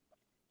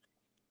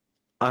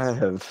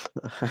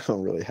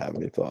don't really have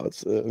any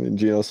thoughts. I mean,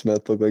 Geno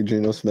Smith looked like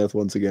Geno Smith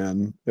once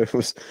again. It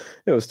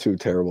was 2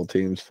 terrible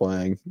teams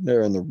playing.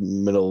 They're in the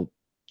middle,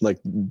 like,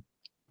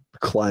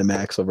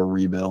 climax of a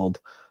rebuild.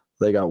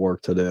 They got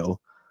work to do.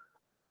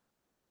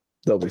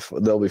 They'll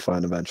be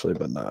fine eventually,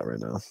 but not right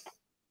now.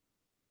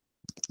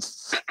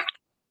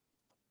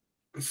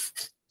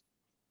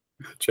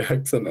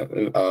 Jackson,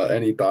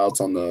 any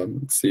thoughts on the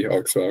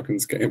Seahawks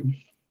Falcons game?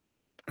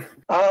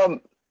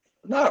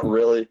 Not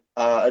really.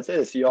 I'd say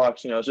the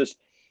Seahawks, it's just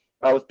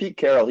with Pete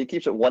Carroll, he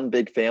keeps it one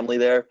big family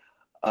there.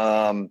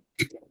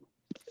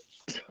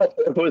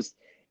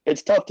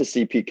 It's tough to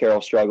see Pete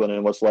Carroll struggling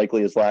in what's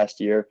likely his last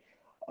year.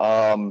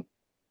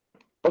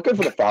 But good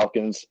for the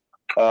Falcons.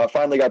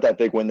 Finally got that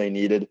big win they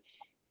needed.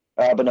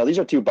 But no, these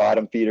are two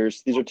bottom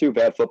feeders. These are two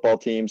bad football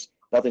teams.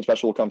 Nothing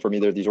special will come from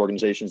either of these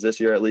organizations this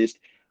year, at least.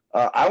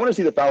 I want to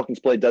see the Falcons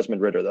play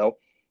Desmond Ridder, though,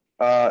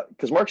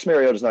 because Marcus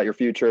Mariota is not your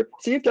future.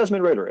 See if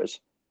Desmond Ridder is.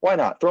 Why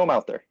not? Throw him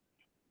out there.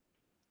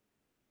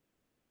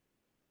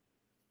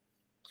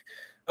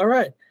 All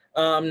right.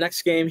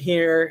 Next game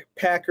here,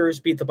 Packers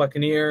beat the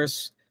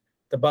Buccaneers.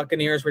 The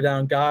Buccaneers were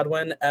down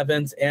Godwin,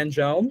 Evans, and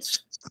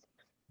Jones.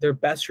 Their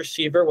best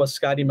receiver was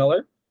Scotty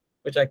Miller,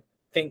 which I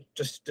think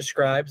just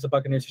describes the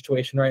Buccaneers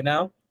situation right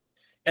now.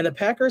 And the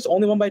Packers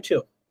only won by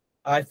 2.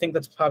 I think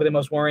that's probably the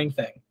most worrying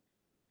thing.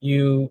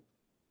 You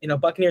know,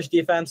 Buccaneers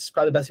defense,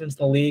 probably the best defense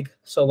in the league.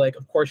 So, like,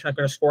 of course, you're not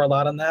going to score a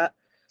lot on that.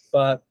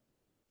 But,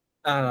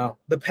 I don't know.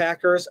 The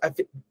Packers, I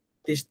think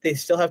they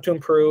still have to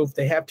improve.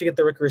 They have to get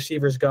the rookie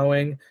receivers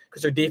going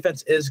because their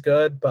defense is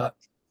good. But,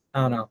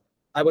 I don't know.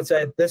 I would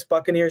say this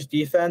Buccaneers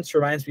defense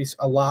reminds me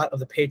a lot of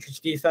the Patriots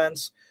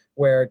defense,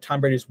 where Tom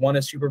Brady's won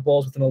his Super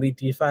Bowls with an elite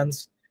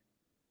defense.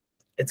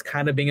 It's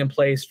kind of being in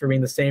place for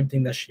being the same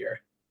thing this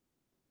year.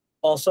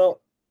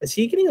 Also, is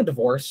he getting a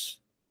divorce?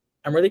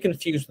 I'm really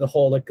confused with the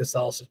whole like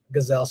Gazelle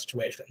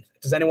situation.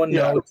 Does anyone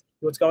know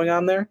what's going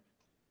on there?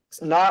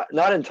 Not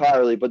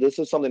entirely, but this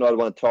is something I'd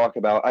want to talk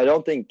about. I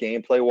don't think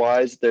gameplay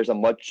wise there's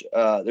much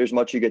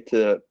you get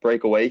to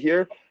break away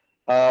here,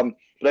 but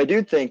I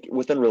do think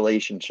within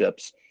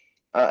relationships,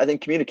 I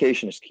think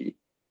communication is key.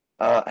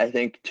 I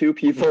think two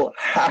people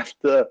have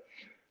to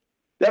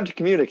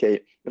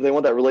communicate if they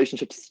want that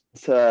relationship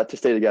to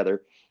stay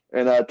together.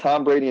 And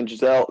Tom Brady and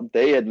Giselle,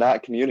 they had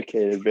not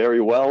communicated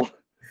very well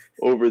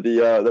over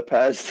the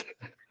past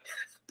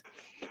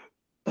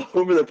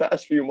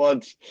few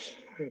months,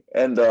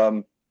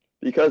 and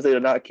because they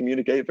did not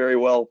communicate very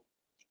well,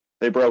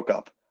 they broke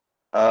up.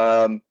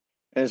 And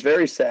it's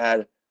very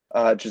sad.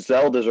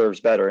 Giselle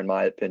deserves better, in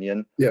my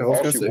opinion. Yeah, I was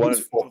going to say,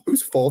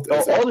 whose fault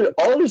is it?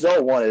 All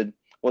Giselle wanted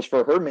was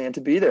for her man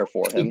to be there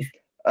for him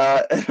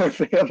and her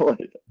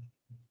family.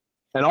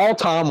 And all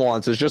Tom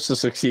wants is just to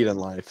succeed in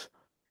life.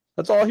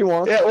 That's all he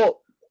wants. Yeah,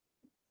 well,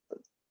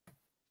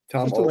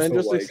 Tom also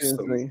likes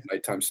some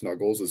nighttime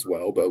snuggles as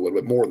well, but a little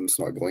bit more than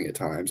snuggling at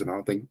times. And I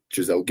don't think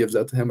Giselle gives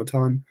that to him a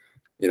ton.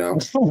 You know,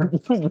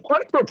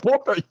 what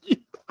report are you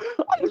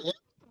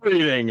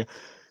reading?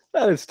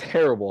 That is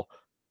terrible.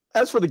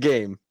 As for the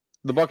game,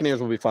 the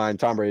Buccaneers will be fine.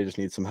 Tom Brady just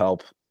needs some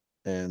help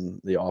in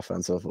the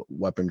offensive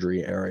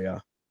weaponry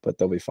area, but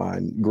they'll be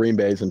fine. Green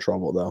Bay's in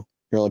trouble, though.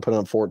 You're only putting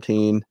up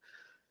 14.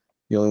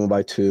 You only won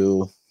by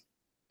 2.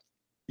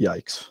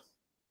 Yikes.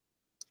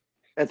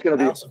 It's going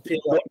to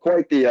be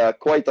quite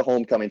the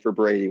homecoming for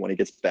Brady when he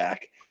gets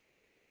back.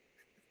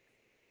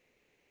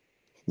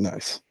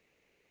 Nice.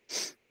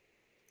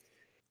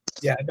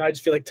 Yeah, I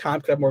just feel like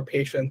Tom could have more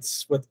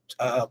patience with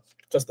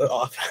just the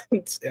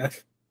offense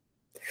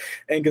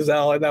and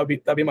Gazelle, and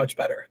that'd be much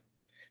better.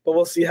 But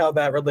we'll see how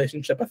that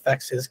relationship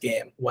affects his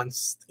game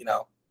once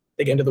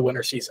they get into the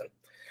winter season.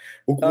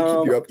 We'll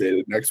keep you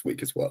updated next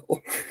week as well.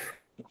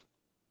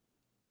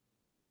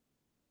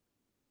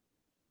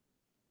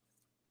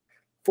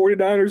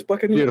 49ers,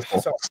 Buccaneers.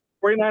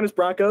 49ers,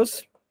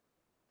 Broncos.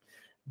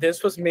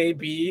 This was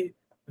maybe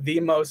the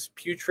most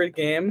putrid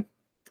game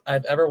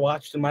I've ever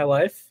watched in my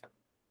life.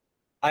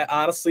 I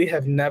honestly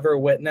have never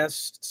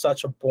witnessed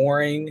such a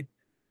boring,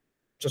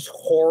 just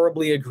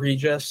horribly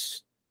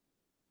egregious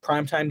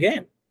primetime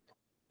game.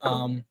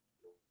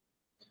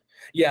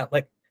 Yeah,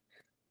 like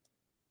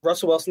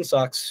Russell Wilson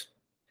sucks.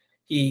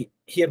 He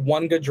had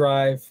one good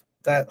drive.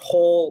 That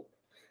whole,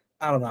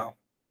 I don't know.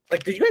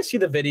 Like, did you guys see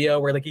the video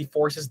where like he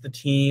forces the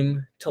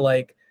team to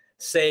like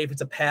say if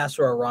it's a pass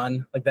or a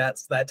run? Like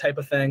that's that type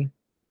of thing.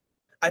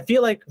 I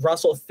feel like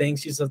Russell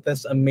thinks he's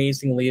this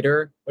amazing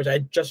leader, which I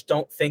just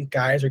don't think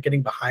guys are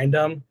getting behind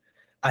him.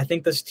 I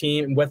think this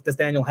team with this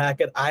Daniel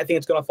Hackett, I think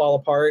it's going to fall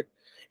apart,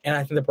 and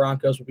I think the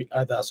Broncos will be.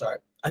 I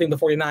think the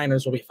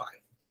 49ers will be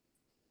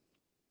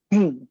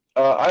fine.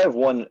 I have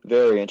one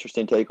very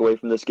interesting takeaway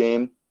from this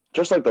game,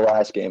 just like the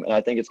last game, and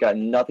I think it's got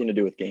nothing to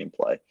do with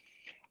gameplay.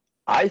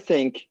 I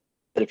think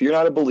that if you're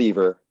not a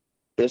believer,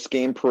 this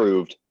game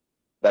proved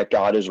that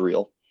God is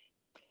real.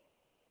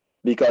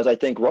 Because I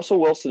think Russell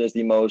Wilson is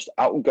the most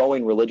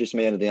outgoing religious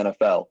man in the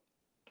NFL.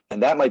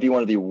 And that might be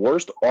one of the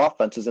worst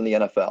offenses in the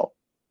NFL.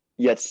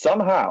 Yet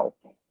somehow,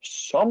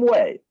 some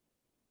way,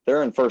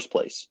 they're in first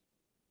place.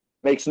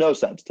 Makes no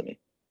sense to me.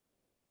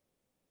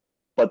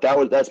 But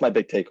that's my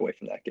big takeaway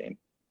from that game.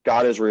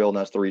 God is real, and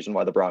that's the reason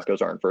why the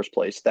Broncos are in first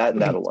place. That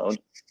and that alone.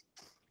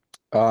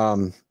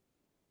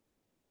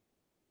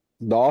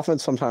 The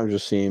offense sometimes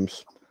just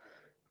seems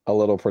a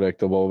little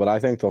predictable, but I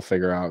think they'll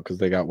figure out because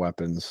they got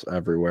weapons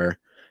everywhere.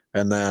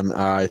 And then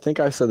I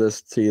think I said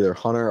this to either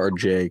Hunter or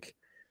Jake,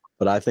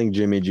 but I think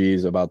Jimmy G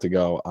is about to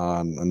go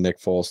on a Nick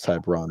Foles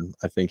type run.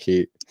 I think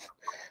he's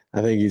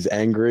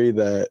angry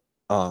that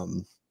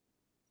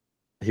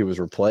he was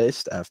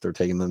replaced after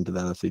taking them to the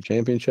NFC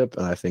Championship,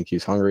 and I think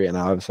he's hungry. And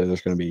obviously, there's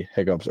going to be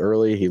hiccups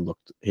early. He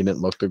didn't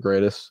look the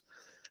greatest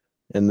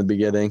in the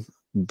beginning,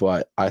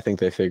 but I think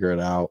they figure it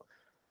out.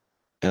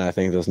 And I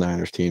think this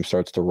Niners team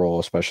starts to roll,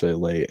 especially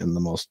late in the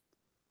most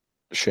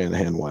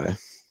Shanahan way.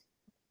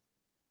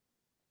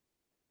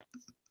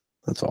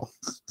 That's all.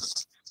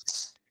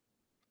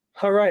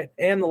 All right,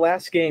 and the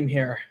last game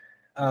here,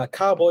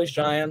 Cowboys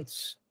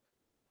Giants.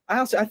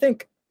 I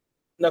think,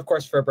 and of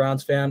course, for a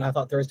Browns fan, I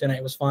thought Thursday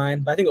night was fine,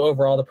 but I think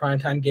overall the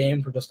primetime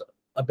games were just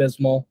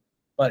abysmal.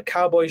 But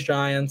Cowboys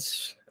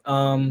Giants,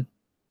 Cooper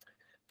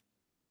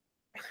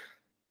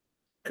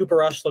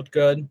Rush looked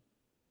good.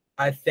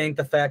 I think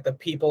the fact that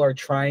people are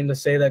trying to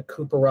say that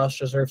Cooper Rush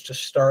deserves to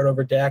start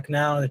over Dak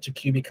now and it's a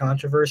QB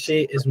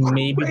controversy is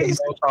maybe the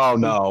most.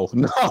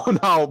 Oh,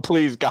 no,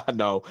 please, God,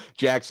 no.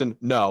 Jackson,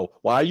 no.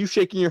 Why are you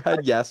shaking your head?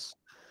 Yes.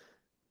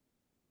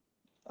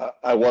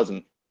 I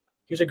wasn't.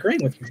 He was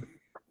agreeing with me.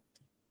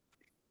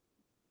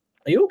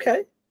 Are you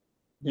okay?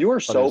 You are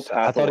so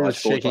I thought he was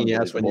pathological. shaking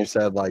yes when you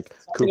said, like,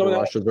 Cooper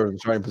Rush deserves the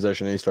starting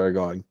position, and he started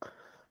going.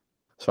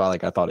 So, I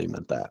thought he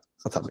meant that.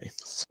 That's not me.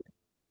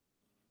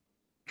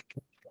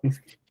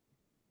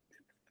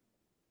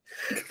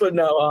 But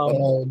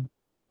no,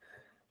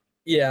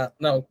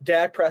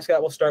 Dak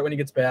Prescott will start when he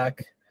gets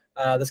back.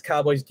 This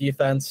Cowboys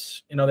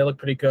defense, they look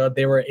pretty good.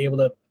 They were able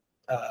to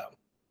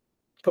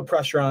put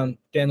pressure on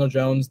Daniel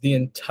Jones the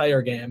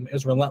entire game. It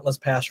was relentless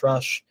pass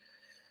rush.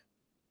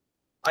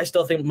 I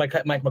still think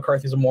Mike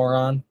McCarthy's a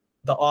moron.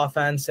 The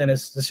offense and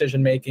his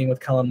decision-making with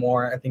Kellen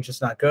Moore, I think, is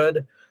just not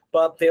good.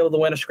 But they were able to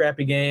win a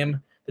scrappy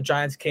game. The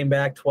Giants came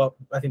back to what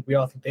I think we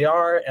all think they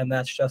are, and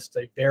that's just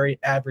a very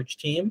average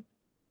team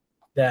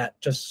that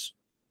just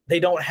they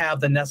don't have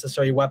the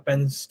necessary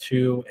weapons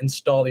to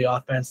install the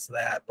offense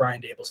that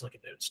Brian Dable's looking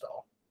to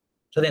install.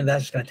 So I think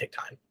that's just going to take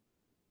time.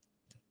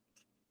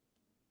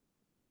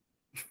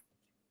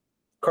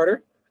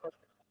 Carter?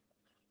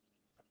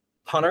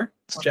 Hunter?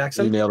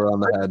 Jackson? You nailed it on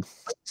the head.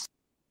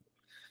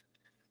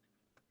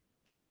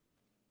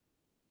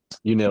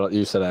 You nailed it.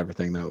 You said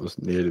everything that was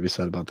needed to be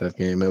said about that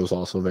game. It was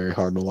also very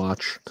hard to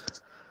watch.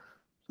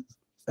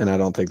 And I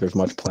don't think there's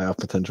much playoff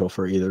potential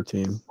for either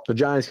team. The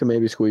Giants can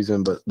maybe squeeze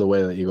in, but the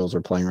way the Eagles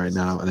are playing right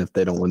now, and if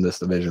they don't win this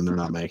division, they're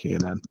not making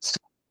it in.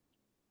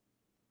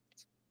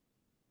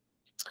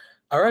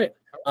 All right.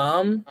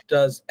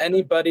 Does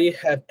anybody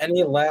have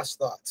any last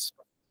thoughts?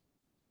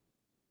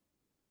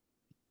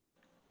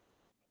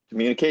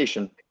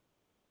 Communication.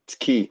 It's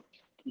key.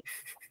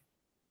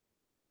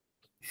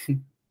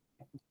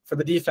 For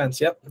the defense,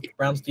 yep.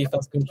 Browns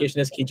defense communication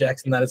is key,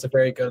 Jackson. That is a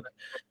very good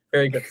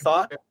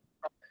thought.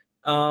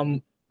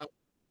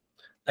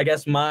 I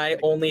guess my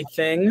only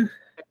thing,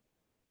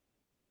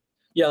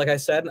 like I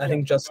said, I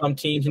think just some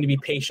teams need to be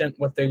patient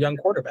with their young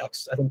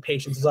quarterbacks. I think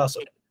patience is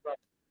also good.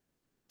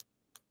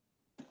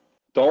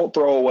 Don't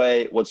throw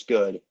away what's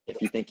good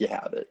if you think you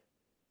have it.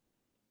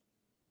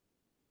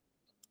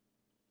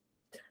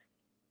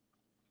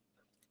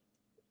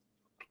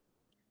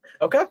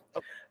 Okay.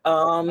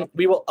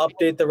 We will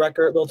update the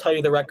record. We'll tell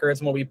you the records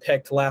and what we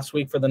picked last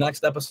week for the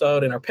next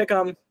episode in our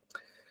pick'em.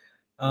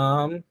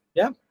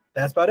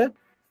 That's about it.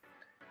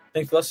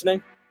 Thanks for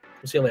listening.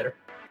 We'll see you later.